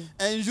for you?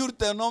 Un jour,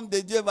 ton homme de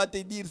Dieu va te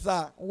dire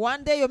ça.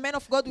 One day your man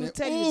of God will Mais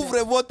tell you ouvre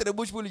that. votre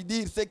bouche pour lui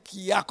dire ce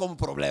qu'il y a comme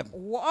problème.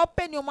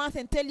 Open your mouth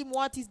and tell him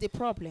what is the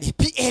problem. Et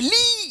puis Élie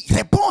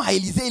répond à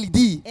Élisée, il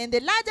dit, And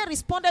Elijah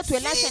responded to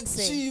Elisha and si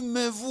said, tu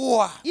me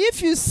vois,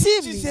 if you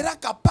see tu me, seras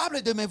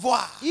capable de me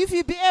voir. if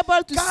you be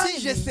able to Quand see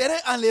je me, serai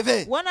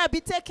enlevé, when I be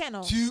taken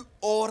off, tu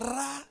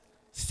auras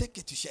ce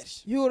que tu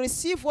cherches. you will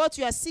receive what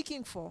you are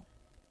seeking for.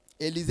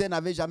 Élisée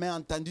n'avait jamais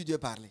entendu Dieu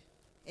parler.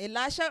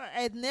 Elisha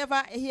had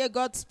never heard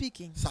God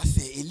speaking. Ça,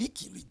 c'est Élie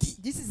qui lui dit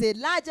This is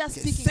Elijah que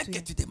speaking ce to que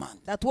him. tu demandes,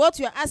 That what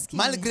you are asking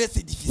me, malgré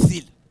c'est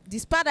difficile,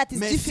 despite that is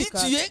mais si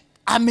difficult, tu es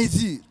à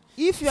mesure,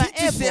 if you si are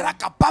tu seras able,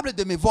 capable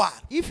de me voir,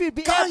 if you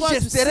be quand able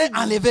je to serai see me,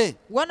 enlevé,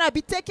 when I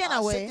be taken ce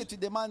away, que tu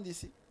demandes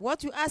ici,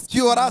 what you ask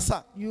tu auras me,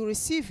 ça. you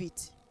receive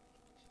it.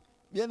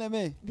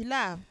 Bien-aimé,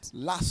 Beloved,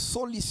 la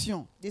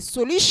solution the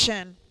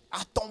solution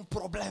à ton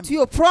problème, to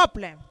your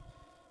problem,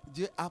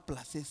 Dieu a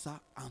placé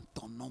ça en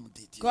ton homme de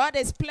Dieu, God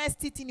has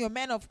placed it in your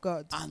man of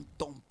God, en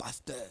ton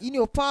pasteur. in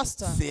your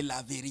pastor. C'est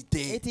la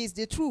vérité. It is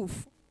the truth.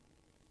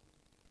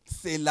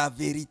 C'est la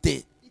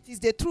vérité. It is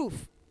the truth.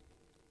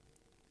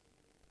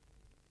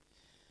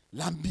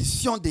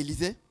 L'ambition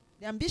d'Élisée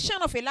The ambition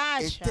of était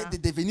Elisha de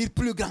devenir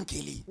plus grand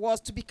qu'Élie. was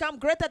to become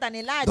greater than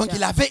Donc il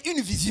Elijah. avait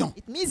une vision.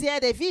 It means he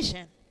had a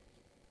vision.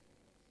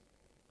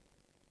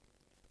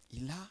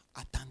 Il a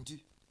attendu.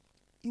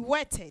 He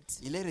waited.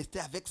 Il est resté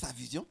avec sa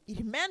vision He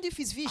remained with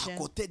his à vision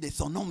côté de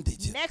son homme de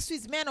Dieu. next to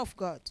his man of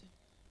God.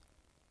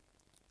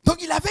 Donc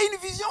il avait une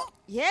vision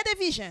He had a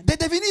vision de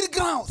devenir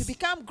grand, to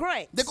become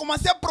great, de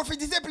commencer à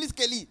prophétiser plus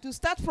qu'Élie, to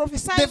start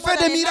prophesying de more faire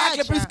than des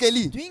miracles plus Elijah,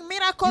 qu'Élie. doing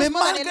miracles Mais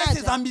more than malgré ses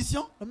Elijah.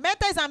 ambitions, No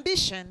matter his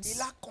ambitions,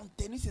 il a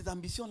contenu ses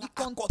ambitions-là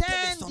he à côté de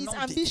contained son his homme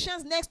de Dieu.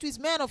 ambitions next to his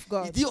man of Il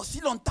God. dit aussi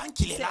longtemps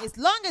qu'il He est said, là, as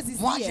long as he's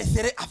moi je here,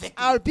 serai avec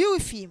lui. I'll be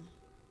with him.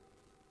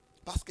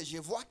 Parce que je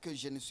vois que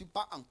je ne suis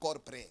pas encore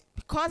prêt.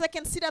 Because I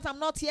can see that I'm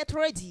not yet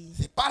ready.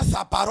 C'est par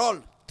sa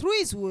parole Through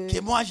his word,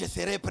 que moi je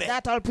serai prêt.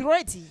 that I'll be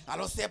ready.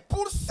 Alors c'est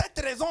pour cette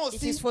raison It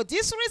aussi, is for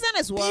this reason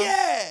as well.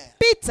 Pierre,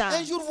 Peter,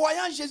 un jour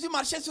voyant Jésus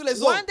marcher sur les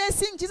eaux, one day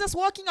seeing Jesus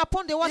walking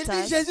upon the il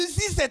waters, dit, Jésus,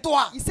 si c'est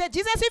toi, he said,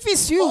 Jesus, if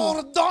it's you,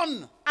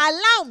 ordonne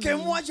allow que me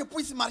moi je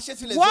puisse marcher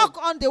sur les walk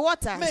eaux. on the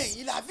waters. Mais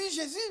il a vu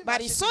Jésus. But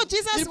he marcher saw sur les eaux.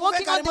 Jesus Il pouvait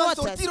walking on the carrément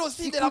waters. sortir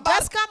aussi He de la could barque.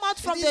 just come out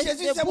from Il dit,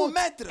 Jésus, c'est mon boat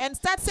maître. and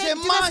start Je saying,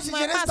 Jesus mange, is je my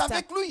reste master.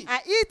 avec lui. I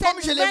eat Comme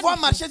and je le remain vois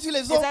with marcher him. sur les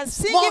As eaux, I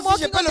see moi him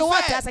aussi je walking peux on the le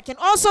waters, faire. I can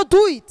also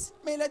do it.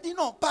 Mais il a dit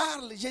non,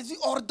 parle. Jésus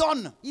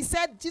ordonne. He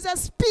said, Jesus,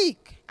 speak,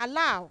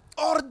 allow.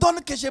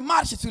 Ordonne que je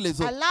marche sur les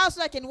eaux. Allow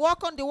so I can walk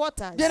on the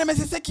waters. Bien, mais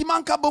c'est ce qui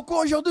manque à beaucoup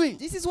aujourd'hui.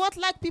 This is what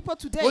like people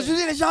today.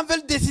 Aujourd'hui, les gens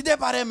veulent décider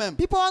par eux-mêmes.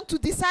 People want to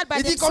decide by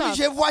Il dit, comme themselves.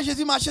 je vois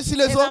Jésus marcher sur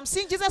les As eaux, I'm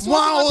seeing Jesus moi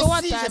walking on the aussi,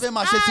 waters, je vais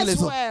marcher sur les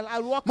as eaux. well,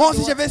 I'll walk Moi on the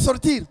aussi, je vais waters.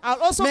 sortir.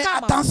 I'll also Mais come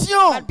out.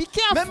 attention, But be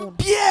careful. même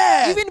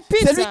Pierre, Even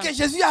Peter, celui que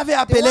Jésus avait The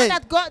one appelé,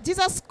 that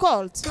Jesus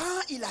called,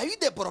 quand il a eu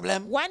des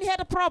problèmes, when he had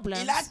a problem,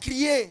 il a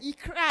crié he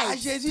à cried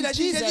Jésus. Il to a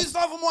dit, Jésus, Jesus.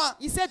 sauve-moi.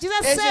 He said, Jesus,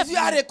 Et save Jésus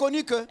a me.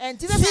 reconnu que And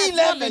Jesus s'il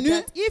est acknowledged venu,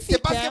 that if he c'est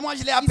parce que came, moi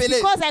je l'ai it's appelé.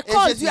 because I Et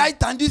called Jésus him. a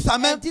étendu sa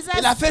main, And Jesus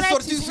il a fait stretched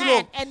sortir his sur l'eau.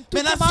 hand and took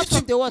him Maintenant, out si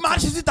from the tu water.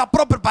 marches sur ta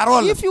propre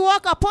parole, If you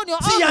walk upon your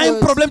s'il y a own un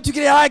words, problème, tu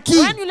crieras à qui?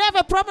 when you have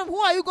a problem, who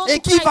are you going Et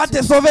to qui cry va to?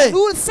 te sauver?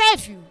 Who will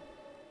save you?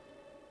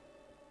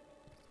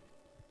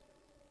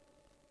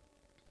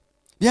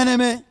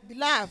 Bien-aimé,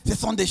 Beloved, ce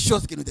sont des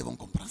choses que nous devons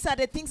comprendre. these are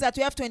the things that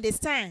you have to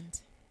understand.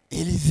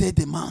 Élisée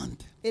demande.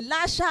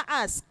 Elisha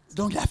asked.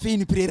 Donc, il a fait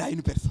une prière à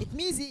une personne. It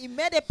means he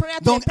made a prayer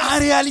to Donc, a en person.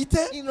 réalité,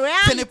 In ce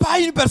reality, n'est pas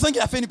une personne qui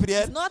a fait une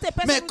prière, it's not a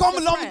person mais who comme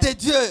did a l'homme de prayer.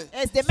 Dieu,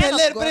 As the c'est man le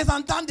of God,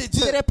 représentant de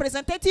Dieu. the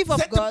representative of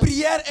Cette God,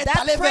 prière est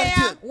that allée vers prayer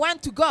Dieu. went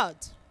to God.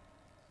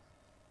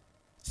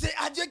 C'est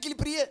à Dieu qu'il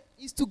priait.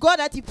 It's to God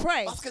that he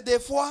prays. Parce que des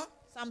fois,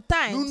 nous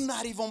Sometimes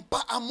n'arrivons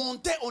pas à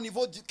monter au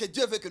niveau que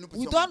Dieu veut que nous we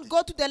puissions don't monter.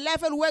 go to the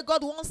level where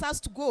God wants us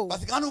to go.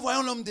 Parce que quand nous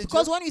voyons l'homme de Dieu,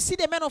 Because when we see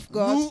the man of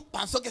God, nous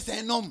pensons que c'est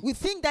un homme. we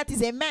think that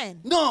is a man.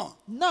 Non,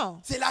 No,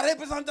 c'est la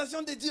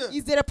représentation de Dieu.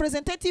 he's the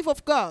representative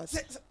of God.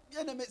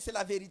 Bien aimé, c'est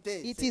la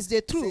vérité. It C'est- is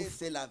the truth.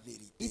 C'est la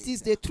vérité. It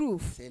is the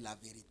truth. C'est la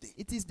vérité.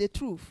 It is the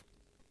truth.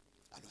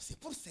 Alors c'est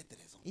pour cette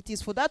raison. It is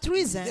for that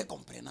Élisée, reason,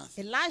 comprenant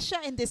ça, Elisha,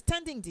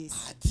 understanding this,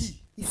 a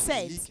dit, he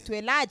said Élie, que to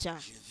Elijah,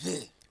 je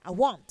veux I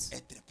want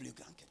être plus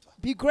grand que toi.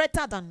 be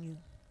greater than you.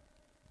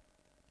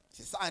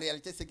 C'est ça en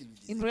réalité ce qu'il lui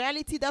dit. In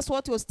reality, that's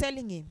what he was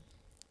telling him.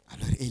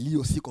 Alors Élie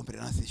aussi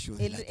comprenant ces choses.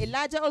 Il a dit,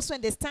 Elijah also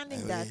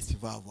understanding that, tu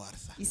vas avoir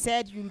ça. he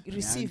said, you Mais il y a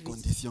une receive it.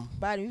 condition.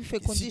 But with a Et si tu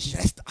condition,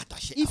 restes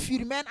attaché à if you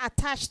moi, remain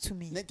attached to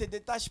me, ne te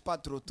détache pas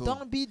trop tôt.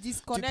 don't be Tu peux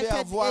disconnected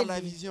avoir la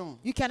early. vision.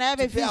 You can have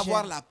a Tu peux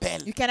avoir vision.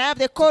 l'appel. You can have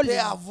the Tu peux calling.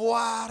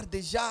 avoir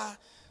déjà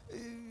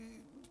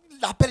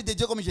l'appel de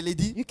Dieu, comme je l'ai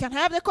dit. You can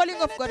have the calling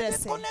Mais of God, ne I te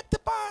say. déconnecte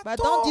pas But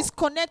tôt. don't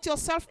disconnect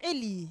yourself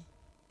early.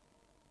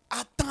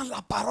 Attends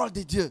la parole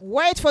de Dieu.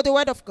 Wait for the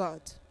word of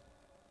God.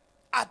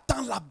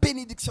 Attends la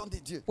bénédiction de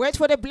Dieu. Wait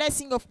for the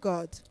blessing of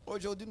God.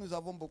 Aujourd'hui, nous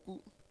avons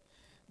beaucoup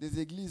des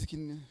églises qui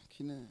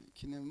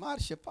ne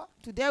marchent pas.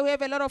 Today we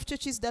have a lot of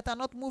churches that are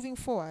not moving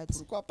forward.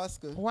 Pourquoi? Parce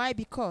que Why?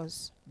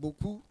 Because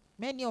beaucoup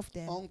many of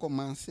them ont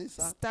commencé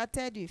ça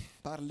started with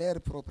par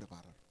leur propre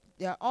parole,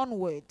 their own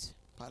word,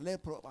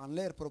 en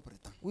leur propre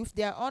temps. with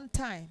their own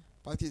time.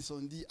 Parce qu'ils se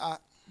sont dit, ah,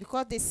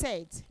 Because they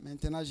said,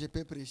 maintenant je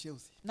peux prêcher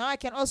aussi. now I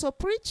can also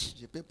preach,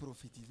 Je peux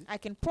prophétiser. I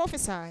can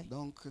prophesy.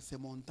 Donc c'est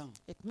mon temps.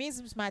 It means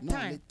it's my Non,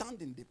 le time. temps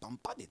ne dépend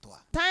pas de toi.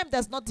 Time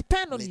does not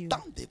depend on Le you.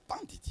 temps dépend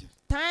de Dieu.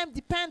 Time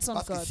depends on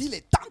Parce que God. si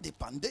le temps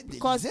dépendait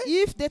Because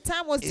d'Élisée, if the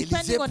time was Élisée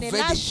depending on pouvait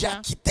déjà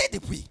Elisha, quitter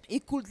depuis. he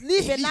could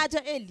leave Eli.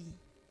 Elijah early.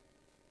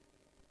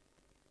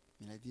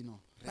 Il a dit non.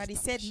 But Reste he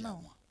said attaché à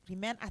no. moi.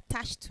 Remain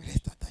attached to me.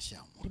 Reste attaché à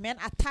moi. Remain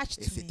attached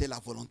Et to c'était me. la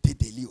volonté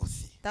d'Élie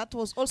aussi. That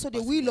was also the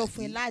Parce will qu'il a of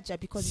dit, Elijah,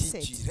 because he Si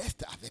said, tu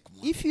restes avec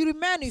moi, if you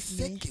remain with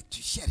ce me, que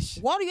tu cherches,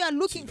 what you are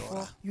looking tu for,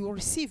 l'auras. you will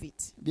receive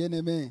it.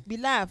 bien-aimés,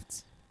 Beloved,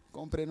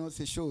 comprenons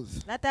ces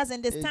choses. let us Et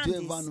understand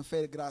Dieu va this. nous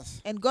faire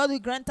grâce. And God will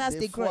grant us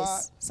Des the fois,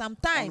 grace. On ne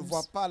Sometimes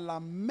voit pas la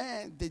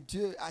main de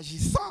Dieu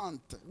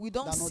agissante we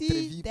dans don't notre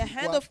see vie. the hand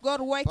Pourquoi? of God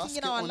working Parce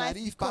in our qu'on life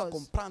n'arrive pas à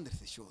because comprendre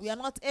ces choses. we are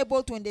not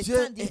able to Dieu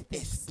understand these est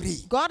things.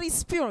 esprit. God is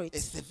spirit,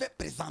 Et se fait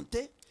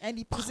présenter and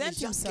He par les presents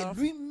gens Himself que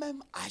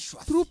lui-même a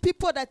choisi. through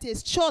people that He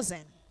has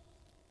chosen.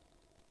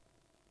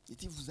 Il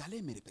dit, vous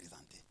allez me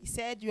représenter. He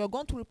said, you are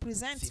going to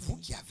represent C'est vous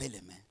me. qui avez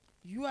les mains.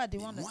 You are the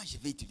Mais one that moi, je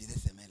vais utiliser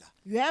ces mains-là.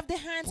 you have the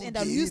hands, Pour and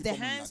I'll guérir use the comme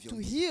nous hands l'avions to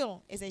dit.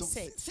 heal, as I Donc,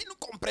 said. si nous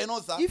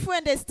comprenons ça, If we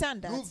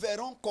understand nous that,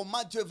 verrons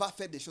comment Dieu va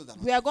faire des choses dans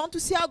notre we are going to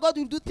see how God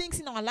will do things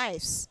in our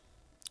lives.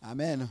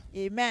 Amen.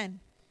 Amen.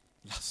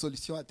 La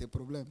solution à tes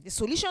problèmes. The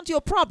solution to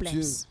your Dieu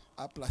problems,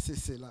 a placé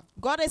cela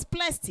God has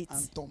placed it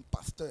en ton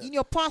pasteur, in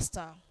your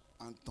pastor,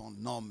 en ton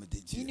homme de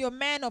Dieu. in your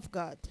man of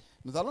God.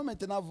 Nous allons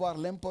maintenant voir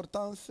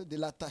l'importance de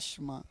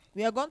l'attachement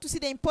We are going to see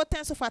the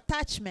importance of à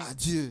attachment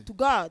Dieu, to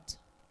God,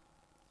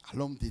 à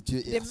l'homme de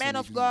Dieu et à the son man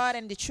of église. God,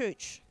 and the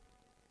church.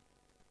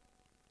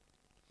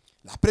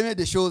 La première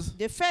des choses,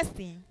 The first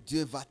thing,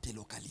 Dieu va te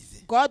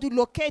localiser. God will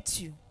locate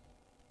you.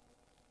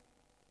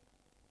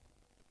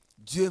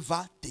 Dieu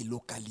va te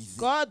localiser.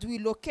 God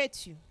will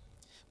locate you.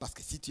 Parce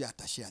que si tu es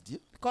attaché à Dieu,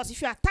 Because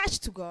if you are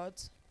attached to God,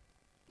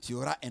 tu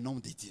auras un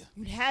homme de Dieu.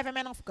 you'll have a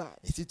man of God.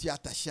 Et si tu es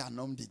attaché à un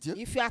homme de Dieu,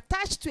 If you are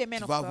attached to a man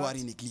tu of vas avoir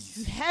God, une you'll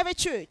église. have a Et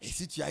church.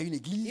 si tu as une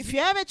église, If you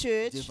have a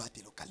Dieu church, va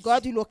te localiser.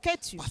 God will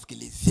locate you. Parce que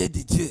les yeux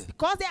de Dieu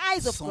Because the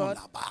eyes of sont God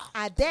là-bas.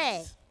 are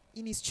there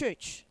in His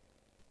church.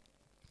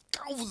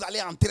 Quand vous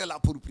allez entrer là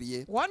pour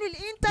prier, One will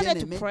enter there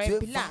to bien-aimé, pray, Dieu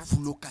va beloved.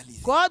 vous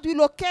localiser. God will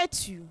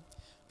locate you.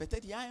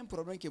 Peut-être il y a un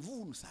problème que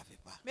vous ne savez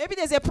pas. Maybe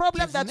there's a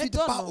problem Que that vous you n'êtes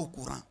don't pas au know.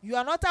 courant. You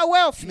are not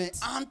aware of Mais it.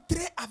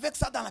 entrez avec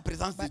ça dans la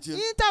présence de But Dieu.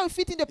 enter with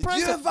it in the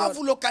presence Dieu of va God.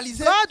 vous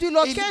localiser. God will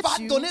Et il locate va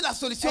you donner la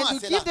solution and à will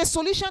cela. give the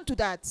solution to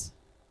that.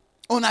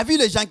 On a vu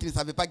les gens qui ne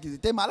savaient pas qu'ils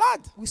étaient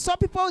malades. We saw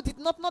people who did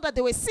not know that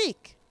they were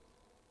sick.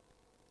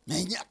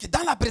 Mais il n'y a que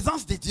dans la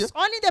présence de Dieu, It's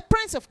only the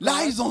presence of là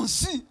God ils ont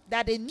su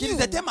that they knew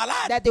qu'ils étaient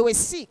malades. that they were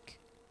sick.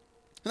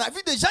 On a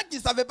vu des gens qui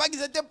ne savaient pas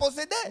qu'ils étaient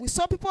possédés. We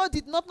saw people who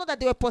did not know that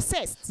they were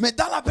possessed. Mais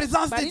dans la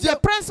présence But de in Dieu, the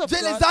presence of Dieu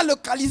God, les a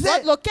localisés.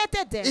 God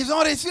located them. Ils ont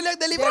reçu leur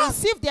They délivrance.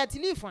 received their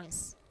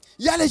deliverance.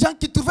 Il y a les gens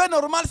qui trouvaient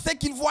normal ce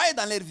qu'ils voyaient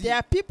dans leur vie. There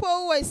are people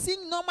who were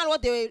seeing normal what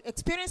they were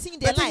experiencing in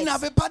their Peut-être qu'ils lives.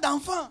 n'avaient pas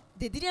d'enfants,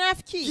 They didn't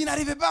have qui kids.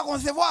 n'arrivaient pas à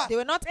concevoir, They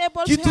were not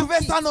able qui to have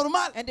trouvaient ça kids.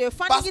 normal. And they were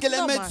Parce finding que it les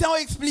normal. médecins ont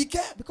expliqué.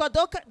 Because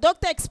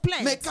doctor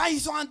explained. Mais quand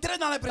ils sont entrés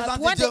dans la présence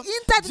when de Dieu, they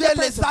entered Dieu the les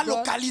presence a of God,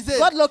 localisés.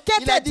 God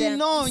located Il a dit them.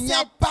 non, He il n'y a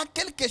said, pas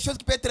quelque chose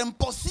qui peut être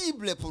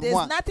impossible pour There's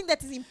moi. nothing that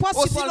is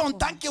impossible Aussi for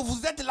longtemps me. que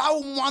vous êtes là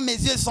où moi mes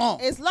yeux sont,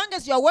 As long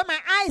as you are where my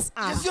eyes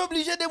are, je suis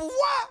obligé de vous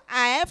voir.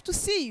 I have to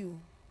see you.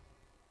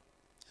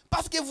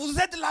 Parce que vous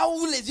êtes là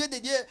où les yeux de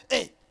Dieu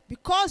est.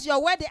 Because you are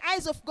where the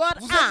eyes of God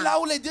Vous êtes are. là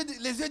où les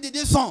yeux de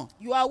Dieu sont.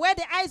 You are where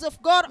the eyes of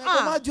God Mais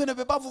comment are. Dieu ne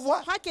peut pas vous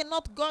voir? How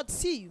cannot God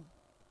see you?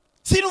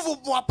 S'il ne vous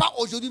voit pas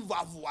aujourd'hui, il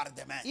va vous voir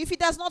demain. If He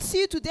does not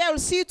see you today, He will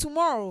see you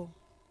tomorrow.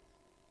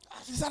 Ah,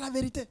 c'est ça la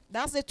vérité.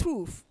 That's the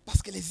truth.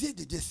 Parce que les yeux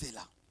de Dieu, c'est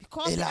là.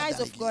 Because Et the là, eyes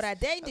dans of God are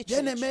there in the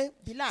Bien church. aimé,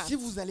 Beloved, si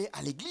vous allez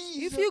à l'église,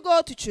 if you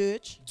go to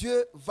church,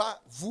 Dieu va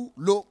vous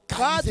God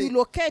localiser. will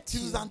locate Si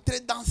you. vous entrez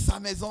dans sa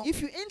maison,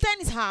 If you enter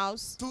His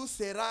house, tout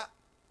sera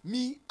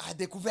mis à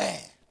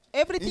découvert. Il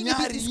Everything n'y a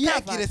will be rien qui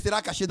discovered.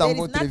 restera caché dans There is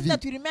votre nothing vie. that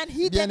will remain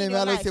hidden Bien in aimé,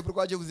 your alors life. c'est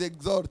pourquoi je vous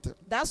exhorte.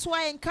 That's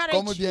why I Comme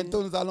encourage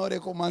bientôt you, nous allons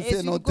recommencer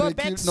as we go nos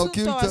back soon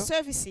to our cultes.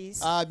 services,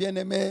 Ah, bien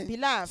aimé,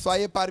 beloved,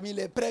 soyez parmi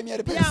les premières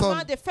be personnes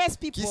among the first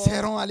qui people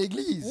seront à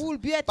l'église. who will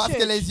be at Parce que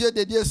church. les yeux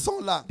de Dieu sont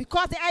là.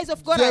 Because the eyes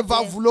of God Dieu are va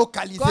there. vous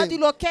localiser God will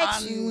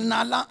locate you. en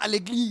allant à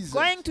l'église.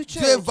 Going to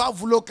Dieu church. va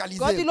vous localiser.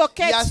 God will Il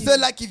locate y a you.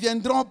 ceux-là qui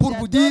viendront pour There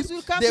vous are dire, those who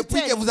will come to depuis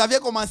tell que you, vous avez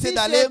commencé since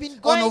d'aller, you have been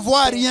on ne going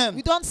voit there, rien.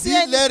 we don't see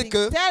Dites-leur anything.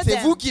 que Tell c'est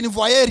them, vous qui ne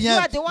voyez you rien,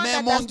 are the one mais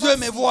that mon does Dieu not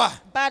me see. voit.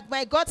 But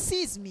my God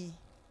sees me.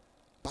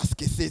 Parce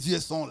que ses yeux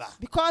sont là.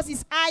 Because his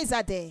eyes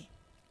are there.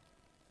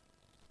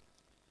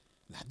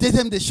 La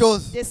deuxième des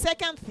choses, The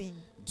second thing,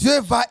 Dieu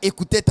va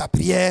écouter ta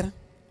prière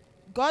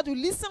God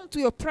will listen to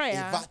your et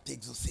prayer va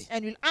t'exaucer. and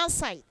will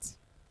answer it.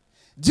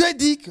 Dieu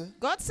dit que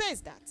God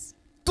says that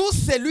tout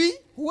celui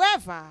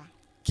whoever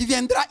qui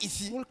viendra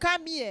ici, will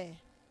come here,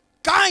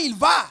 quand il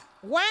va,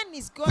 when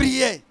he's going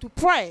prier. to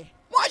pray,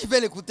 moi je vais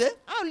l'écouter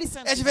I'll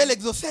listen et to je vais him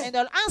l'exaucer. and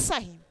I'll answer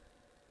him.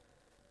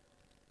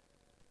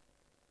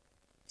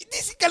 Il dit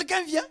si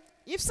quelqu'un vient,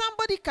 If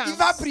somebody il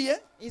va comes, prier,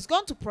 he's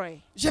going to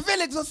pray. je vais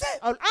l'exaucer.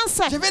 I'll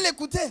answer Je him. vais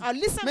l'écouter. I'll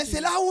listen Mais to c'est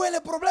him. là où est le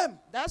problème.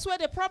 That's where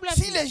the problem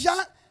Si les is. gens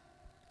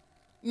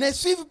ne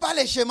suivent pas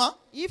les schémas,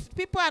 If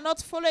people are not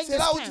following c'est the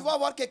là où tu scheme, vas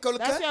voir que that's where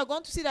quelqu'un, you're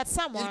going to see that il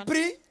someone,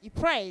 prie, he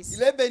prays,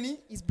 il est béni,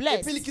 is et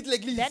blessed, puis il quitte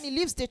l'église. then he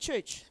leaves the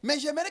church. Mais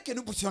j'aimerais que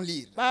nous puissions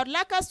lire. But I'd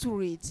like us to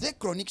read 2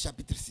 Chroniques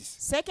chapitre 6.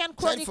 Second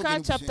Ça, il faut que Chronicle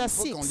nous chapter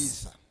puissions- il faut qu'on 6. lise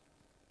ça.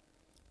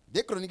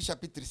 2 Chroniques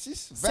chapitre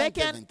 6, 20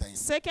 et 21.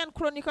 Second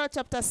Chronicle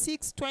chapter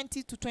 6,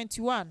 20 to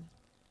 21.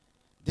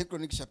 2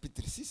 Chroniques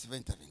chapitre 6,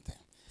 20 à 21.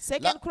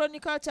 Second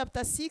Chronicle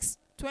chapter 6,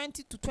 20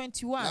 to La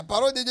 21.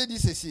 parole de Dieu dit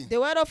ceci. The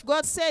word of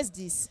God says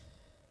this.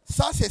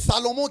 Ça, c'est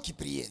Salomon qui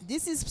priait.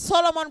 This is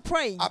Solomon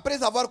praying.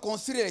 Après avoir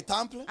construit le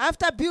temple,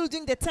 After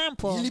building the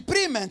temple, il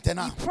prie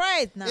maintenant. he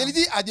prayed now. Il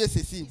dit à Dieu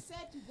ceci. He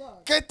said to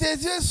God, Que tes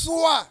yeux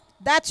soient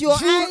that your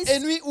jour et eyes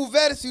nuit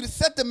ouverts sur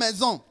cette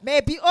maison.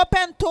 may be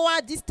open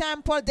toward this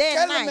temple day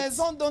and Quelle night.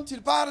 maison dont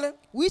il parle?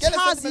 Which Quelle est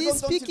house cette he maison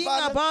is dont il speaking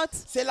parle? about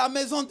C'est la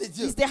maison de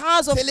Dieu. is the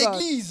house of C'est God.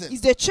 l'église. Is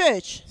the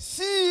church.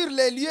 Sur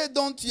les lieux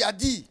dont tu as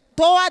dit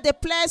Toward the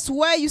place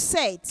where you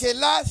said que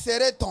là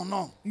serait ton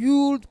nom.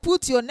 you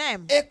put your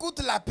name. Écoute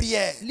la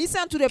prière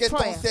Listen to the que ton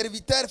prayer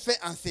serviteur fait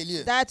en ces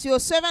lieux. that your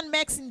servant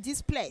makes in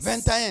this place.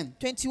 21.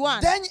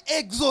 21. Daigne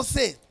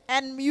exaucer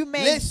And you les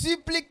may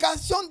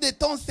supplications de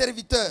ton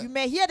serviteur, you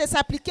may hear the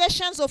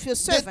supplications of your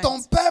de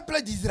ton servants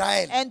peuple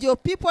d'Israël. and your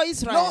people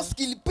Israel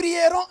Lorsqu'ils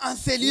prieront en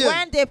ces lieux,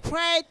 when they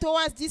pray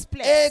towards this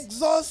place.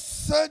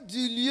 exauce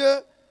du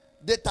lieu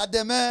de ta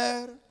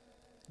demeure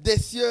des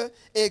cieux,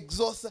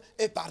 exauce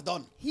et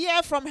pardonne.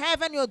 Hear from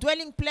heaven your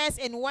dwelling place,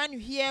 and when you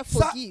hear,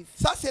 Ça, forgive.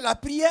 ça c'est la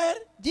prière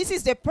This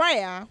is the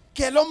prayer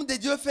que l'homme de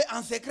Dieu fait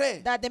en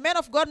secret. that the man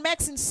of God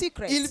makes in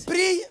secret. Il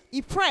prie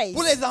He prays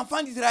pour les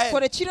enfants d'Israël. for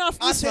the children of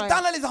En ce Israel.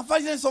 temps-là, les enfants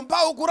d'Israël ne sont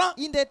pas au courant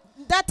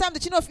That time,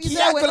 the children of qu'il y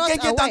a Israel were quelqu'un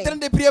qui not est en train aware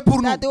de prier pour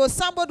nous. that there was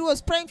somebody who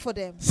was praying for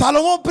them.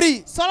 Salomon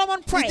prie. Solomon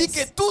Il dit prays.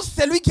 que tout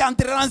celui qui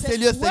entrera en ces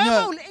lieux, Whoever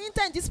Seigneur, will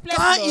enter in this place,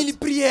 quand Lord, il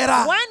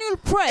priera, when you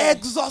pray,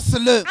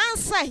 exauce-le.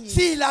 answer him.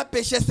 S'il a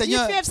péché,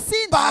 Seigneur, If you have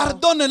sinned,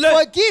 pardonne-le.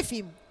 forgive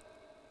him.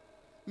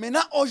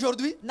 Maintenant,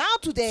 aujourd'hui, Now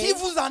today, si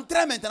vous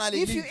entrez maintenant à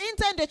if you l'église,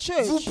 enter in the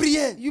church, vous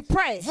priez, you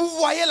pray. vous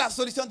voyez la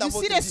solution dans You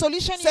votre see the vie.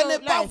 solution in Ce your n'est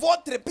pas life.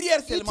 votre prière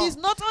It seulement. is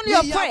not only Mais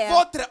your il y a prayer,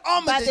 votre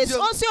homme but de there's Dieu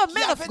also a qui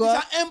man a of fait God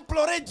déjà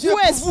imploré Dieu who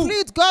pour has vous.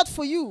 pleaded God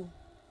for you.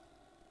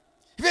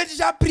 Il veut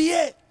déjà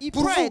prier He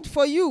pour vous. prayed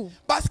for you.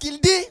 Parce qu'il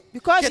dit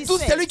Because que he tout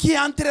said, celui qui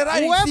entrera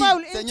whoever ici,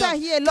 will Seigneur, enter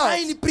here, quand Lord,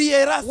 il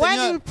priera, when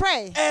Seigneur, you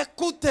pray,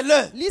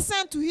 écoute-le.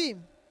 listen to him.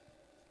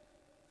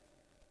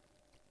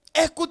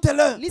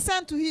 Écoute-le.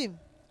 Listen to him.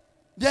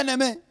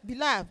 Bien-aimé,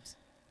 Beloved,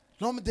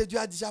 l'homme de Dieu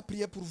a déjà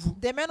prié pour vous.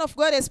 the man of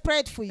God has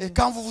prayed for you. Et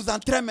quand vous vous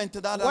entrez maintenant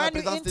dans la When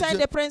you présence de enter in Dieu,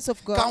 the presence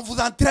of God, quand vous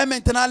entrez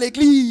maintenant à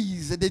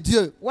l'église de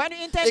Dieu, when you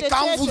enter et the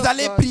quand church vous of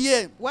allez God,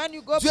 prier, when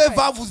you go Dieu pray,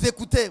 va vous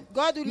écouter.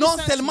 God will Non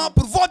listen to seulement you.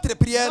 pour votre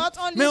prière, Not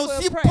only mais for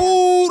aussi your prayer,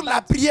 pour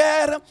la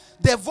prière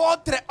de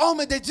votre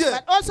homme de Dieu.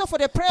 but also for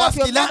the prayer Parce of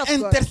your qu'il a man of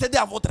God. intercédé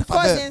à votre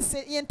Because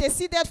faveur. he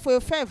interceded for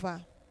your favor.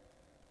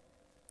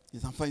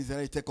 Les enfants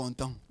d'Israël étaient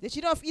contents. The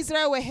children of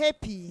Israel were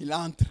happy. Il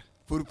entre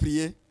pour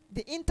prier,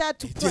 They entered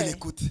to Et Dieu pray,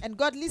 l'écoute. and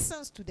God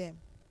listens to them.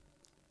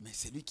 mais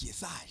celui qui est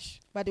sage,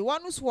 But the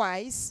one who's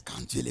wise, quand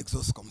Dieu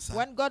l'exauce comme ça,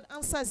 when God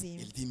answers him,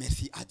 il dit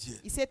merci à Dieu.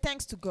 he said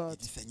thanks to Il God.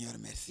 dit Seigneur, He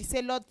merci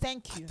said, Lord,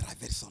 thank à you.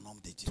 travers son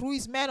homme de Dieu. Through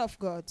his man of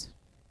God.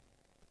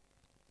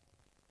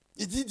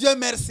 Il dit Dieu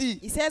merci,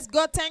 He says,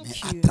 God, mais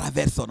thank à you.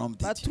 travers son homme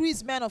de But Dieu. through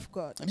his man of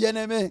God.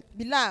 Bien-aimé,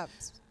 Beloved,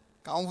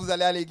 quand vous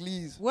allez à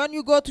l'église, when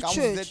you go to quand vous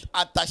êtes church,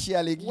 attaché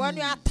à l'église, when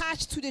you are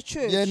attached to the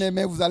church,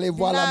 bien-aimé, vous allez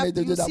voir la main beloved, de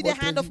you Dieu will dans see the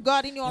hand votre of vie.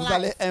 God in your Vous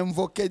allez life.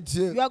 invoquer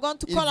Dieu. You are going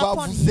to Il call va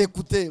upon vous him.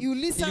 écouter. You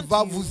listen Il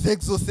va to you. vous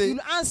exaucer. He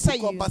will answer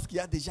Pourquoi? you. Parce qu'il y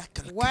a déjà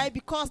quelqu'un Why?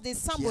 Because there's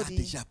qui a somebody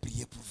déjà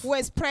prié pour who vous.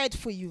 has prayed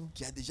for you,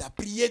 Qui a déjà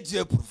prié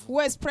Dieu pour vous. who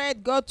has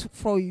prayed God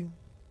for you.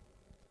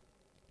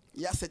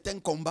 Il y a certains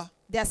combats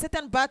There are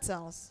certain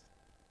battles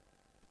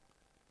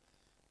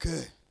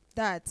que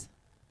that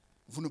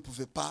vous ne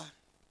pouvez pas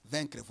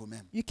vaincre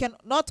vous-même. You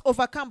cannot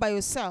overcome by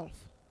yourself.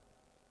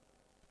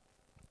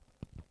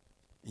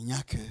 Il n'y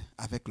a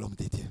qu'avec l'homme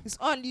de Dieu. It's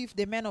only with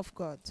the man of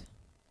God.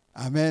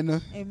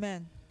 Amen.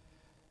 Amen.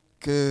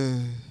 Que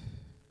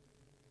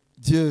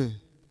Dieu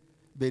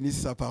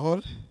bénisse sa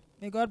parole.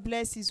 May God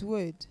bless his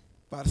word.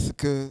 Parce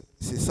que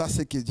c'est ça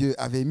ce que Dieu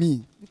avait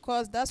mis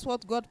Because that's what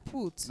God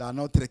put dans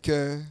notre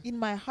cœur in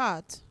my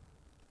heart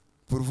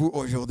pour vous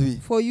aujourd'hui.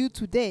 for you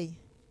today.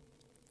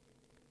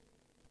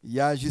 Il y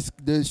a juste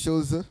deux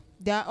choses.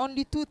 There are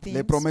only two things.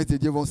 Les promesses de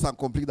Dieu vont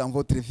s'accomplir dans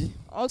votre vie.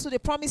 Also, the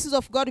promises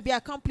of God will be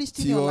accomplished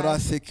in Tu your auras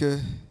life. ce que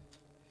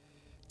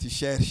tu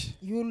cherches.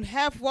 You will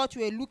have what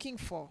you are looking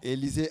for.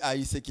 Élisée a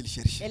eu ce qu'il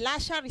cherchait.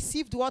 Elisha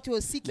received what he was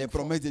Les seeking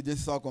for. promesses de Dieu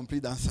se sont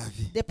accomplies dans sa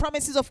vie. The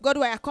promises of God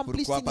were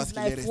accomplished Pourquoi? in Parce his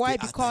qu'il est life. resté Why?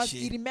 Because attaché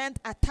he remained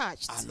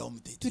attached à l'homme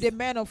de to Dieu. the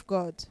man of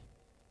God.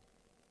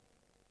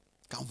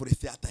 Quand vous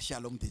restez attaché à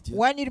l'homme de Dieu,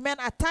 When you remain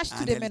attached en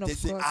to the man réalité, of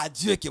c'est God, à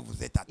Dieu que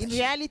vous êtes in attaché.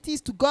 reality,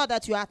 it's to God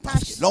that you are Parce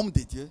que attached. l'homme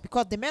de Dieu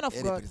Because the man of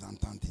est God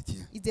représentant de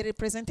Dieu. is the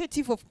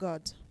representative of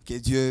God. Que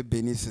Dieu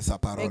bénisse sa May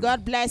parole.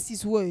 God bless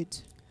his word.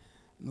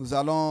 Nous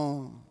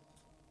allons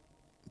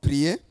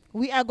prier.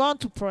 We are going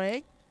to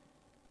pray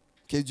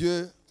Que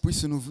Dieu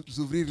puisse nous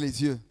ouvrir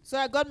les yeux so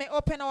that God may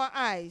open our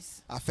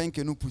eyes afin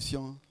que nous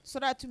puissions so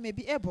that we may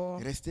be able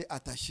rester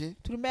attachés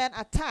to remain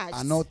attached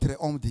à notre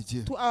homme de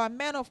Dieu. to our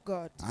man of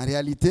God. En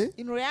réalité,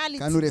 In reality,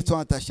 quand nous restons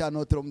attachés à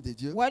notre homme de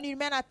Dieu, when you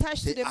remain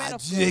attached to c'est the man à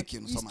of Dieu God, que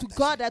nous it's sommes to attachés.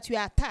 God that you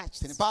are attached.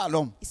 ce n'est pas à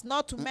l'homme, It's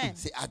not to man,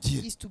 c'est à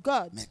Dieu. it's to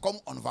God. Mais comme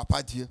on ne voit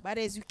pas Dieu, But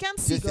as you can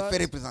Dieu see se fait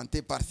God,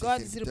 représenter par ses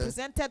God is serviteurs.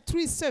 represented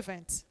through his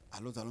servants.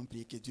 Alors nous allons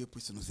prier que Dieu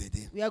puisse nous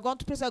aider. We are going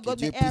to pray so Que God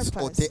Dieu may puisse help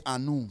us, ôter en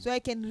nous so He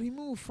can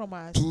remove from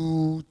us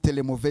toutes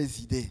les mauvaises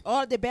idées,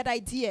 all the bad les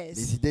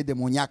ideas, idées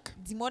démoniaques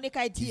demonic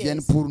qui viennent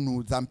ideas pour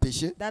nous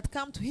empêcher that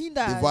come to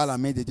hinder de voir us la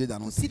main de Dieu dans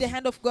to notre see the vie.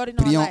 hand of God in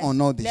Prions our au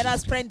nom de life. Let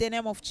us Jésus. pray in the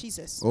name of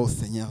Jesus. Oh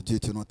Seigneur Dieu,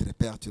 tu es notre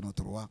Père, tu es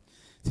notre Roi,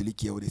 celui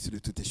qui est au-dessus de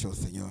toutes les choses,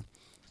 Seigneur.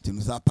 Tu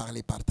nous as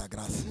parlé par ta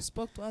grâce. You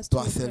spoke to us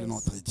Toi through seul your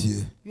grace. notre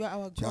Dieu. You are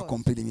our Tu as God.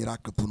 accompli des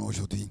miracles pour nous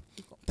aujourd'hui.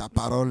 Ta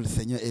parole,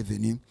 Seigneur, est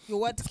venue. Your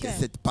word Que came.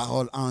 cette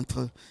parole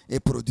entre et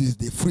produise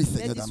des fruits,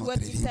 Seigneur, Let dans this notre word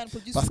vie. enter and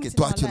produce Parce que fruits in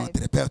toi, our tu es life.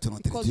 notre Père, tu es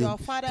notre Because Dieu. you are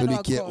Father and Celui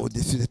our qui est God.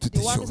 au-dessus de toutes The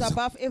les one who is choses.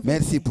 above everything.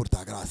 Merci pour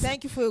ta grâce.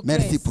 Thank you for your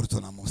Merci grace. pour ton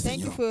amour, Thank you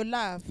Seigneur. for your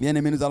love.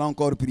 Bien-aimés, nous allons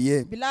encore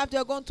prier. Beloved, you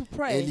are going to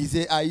pray.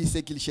 Élisée a eu ce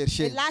qu'il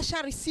cherchait.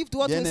 Elisha received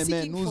what he was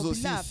Bien-aimés, seeking nous for.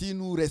 aussi, Beloved, si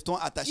nous restons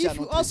attachés à if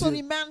we notre also Dieu,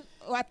 remain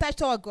attached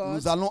to our God,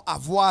 nous allons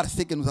avoir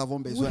ce que nous avons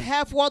we besoin.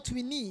 have what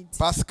we need.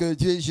 Parce que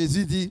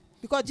Jésus dit,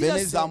 Because Jesus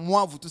venez à said,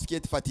 moi, vous tous qui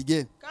êtes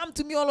fatigués. come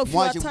to me, all of you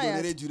Moi, are je vous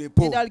donnerai tired, du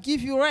repos. and I'll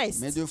give you rest.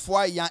 Mais des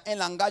fois, il y a un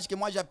langage que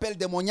moi j'appelle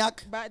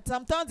démoniaque. But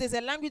sometimes there's a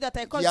language that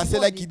I call Il y a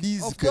ceux-là qui demonic,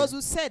 disent of que those who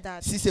say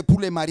that. Si c'est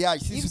pour les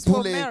mariages, si If c'est it's pour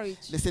for les marriage,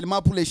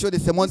 seulement pour les choses de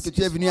ce monde que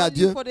tu es venu à only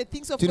Dieu, for the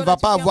things of tu ne God vas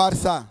that pas you can- avoir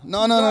ça.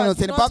 Non, non, God, non, non, do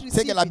ce n'est not pas ce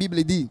receive que la it.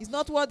 Bible dit. It's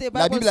not what the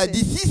La Bible Bible a dit,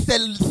 says. si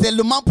c'est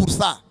seulement pour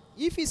ça.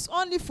 If it's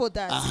only for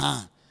that,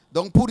 Ah,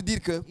 donc pour dire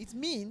que it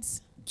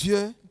means Dieu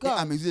est God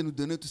à mesure de nous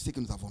donner tout ce que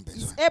nous avons He's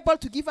besoin. able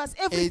to give us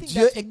Et everything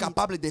Dieu that we est need.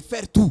 capable de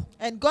faire tout.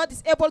 And God is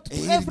able to Et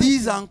do ils everything.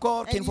 disent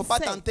encore qu'il ne And faut he pas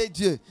said, tenter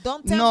Dieu.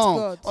 don't tempt Non,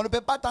 God. on ne peut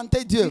pas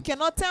tenter Dieu. You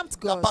cannot tempt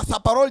God. Sa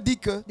parole dit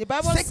que The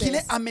Bible ce qu'il says,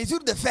 est à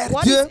mesure de faire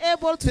what Dieu, is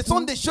able to ce sont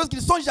do des choses qui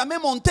ne sont jamais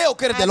montées au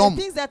cœur de are l'homme. the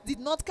things that did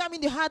not come in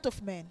the heart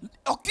of man.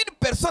 Aucune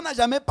personne n'a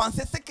jamais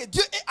pensé ce que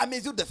Dieu est à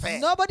mesure de faire.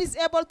 Nobody is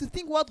able to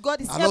think what God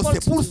is Alors able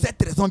c'est to pour do.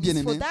 cette raison, bien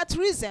For aimé, that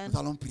reason, nous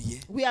allons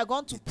prier. we are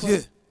going to Et pray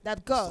Dieu, that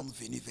nous God, sommes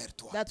venus vers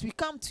toi, that we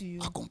come to you,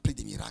 accomplir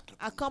des miracles.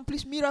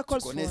 accomplish Tu miracles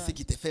for connais us. ce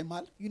qui te fait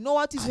mal? You know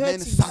what is Amène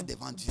hurting ça you.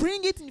 devant Dieu.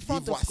 Bring it in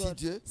front Dis, of voici God.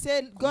 Dieu,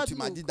 Say, Comme God, tu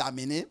m'as dit look,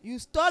 d'amener, you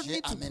told j'ai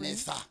me to amené bring.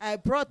 ça. I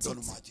brought it.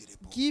 Donne-moi du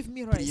repos. Give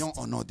me Prions rest.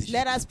 au nom de Jésus.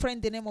 Let us pray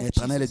in the name of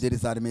Éternel et Jesus. Dieu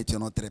des armées, tu es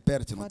notre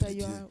Père, tu es notre Father,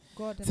 you Dieu. are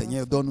God and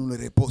Seigneur, our donne-nous le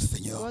repos,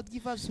 Seigneur. God,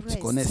 give us Tu rest.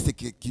 connais ce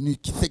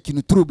qui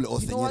nous trouble, oh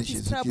You know Seigneur what is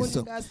Jésus-Christ.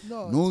 troubling us,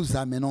 Lord. Nous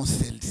amenons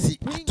celle-ci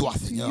à Bring toi, it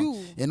to Seigneur. you.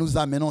 Et nous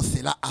amenons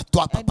cela à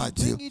toi, And Papa we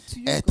Dieu. bring it to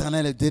you,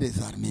 Éternel et Dieu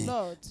des armées,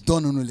 Lord.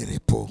 donne-nous le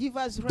repos. Give us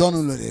rest.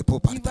 Donne-nous le repos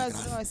par Give ta us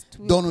grâce. rest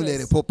with Donne-nous le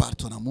rest. repos par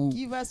ton amour.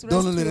 Give us rest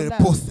Donne-nous with le your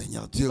repos, love.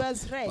 Seigneur Dieu. Give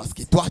us rest. Parce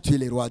que toi, tu es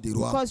le roi des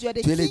rois. Because you are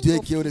the Tu es le King Dieu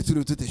of qui est au-dessus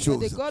de toutes les You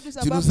choses. are the God who's Tu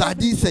above nous as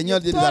dit, everything. Seigneur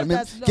You Dieu des told armées,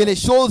 us, Lord, que les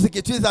choses que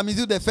tu es à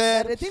mesure de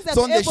faire that the things that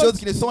sont you're des able choses to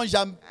qui ne do sont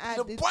jamais are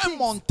ne the point things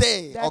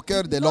montées that au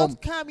cœur did de not l'homme.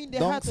 come in the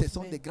Donc, heart ce of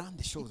sont man. des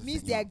grandes choses, It means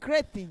they Seigneur. are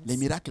great things. Les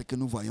miracles que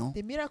nous voyons,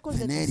 The miracles ce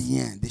that n'est we see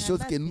rien. Des are choses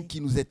nothing.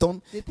 qui nous étonnent,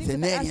 The things ce that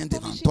n'est are rien devant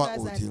astonishing toi, us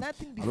oh are Dieu.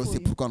 nothing Alors before c'est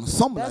you. pourquoi nous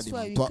sommes là That's why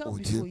devant we toi, come oh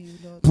before Dieu, you,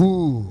 Lord.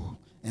 pour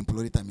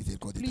implorer ta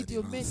miséricorde et ta Plead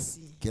your délivrance.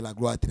 mercy. Que la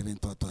gloire te revienne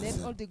toi, toi Let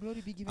seul. all the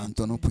glory be given En to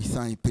ton nom you.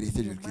 puissant et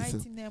précieux, In the Jésus-Christ,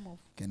 mighty name of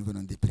que nous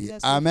venons de prier. Jesus, we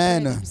pray.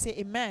 Amen. Say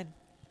amen.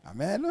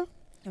 Amen.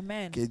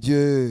 Amen. Que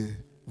Dieu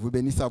vous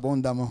bénisse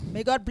abondamment.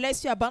 May God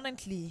bless you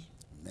abundantly.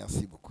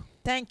 Merci beaucoup.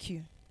 Thank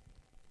you.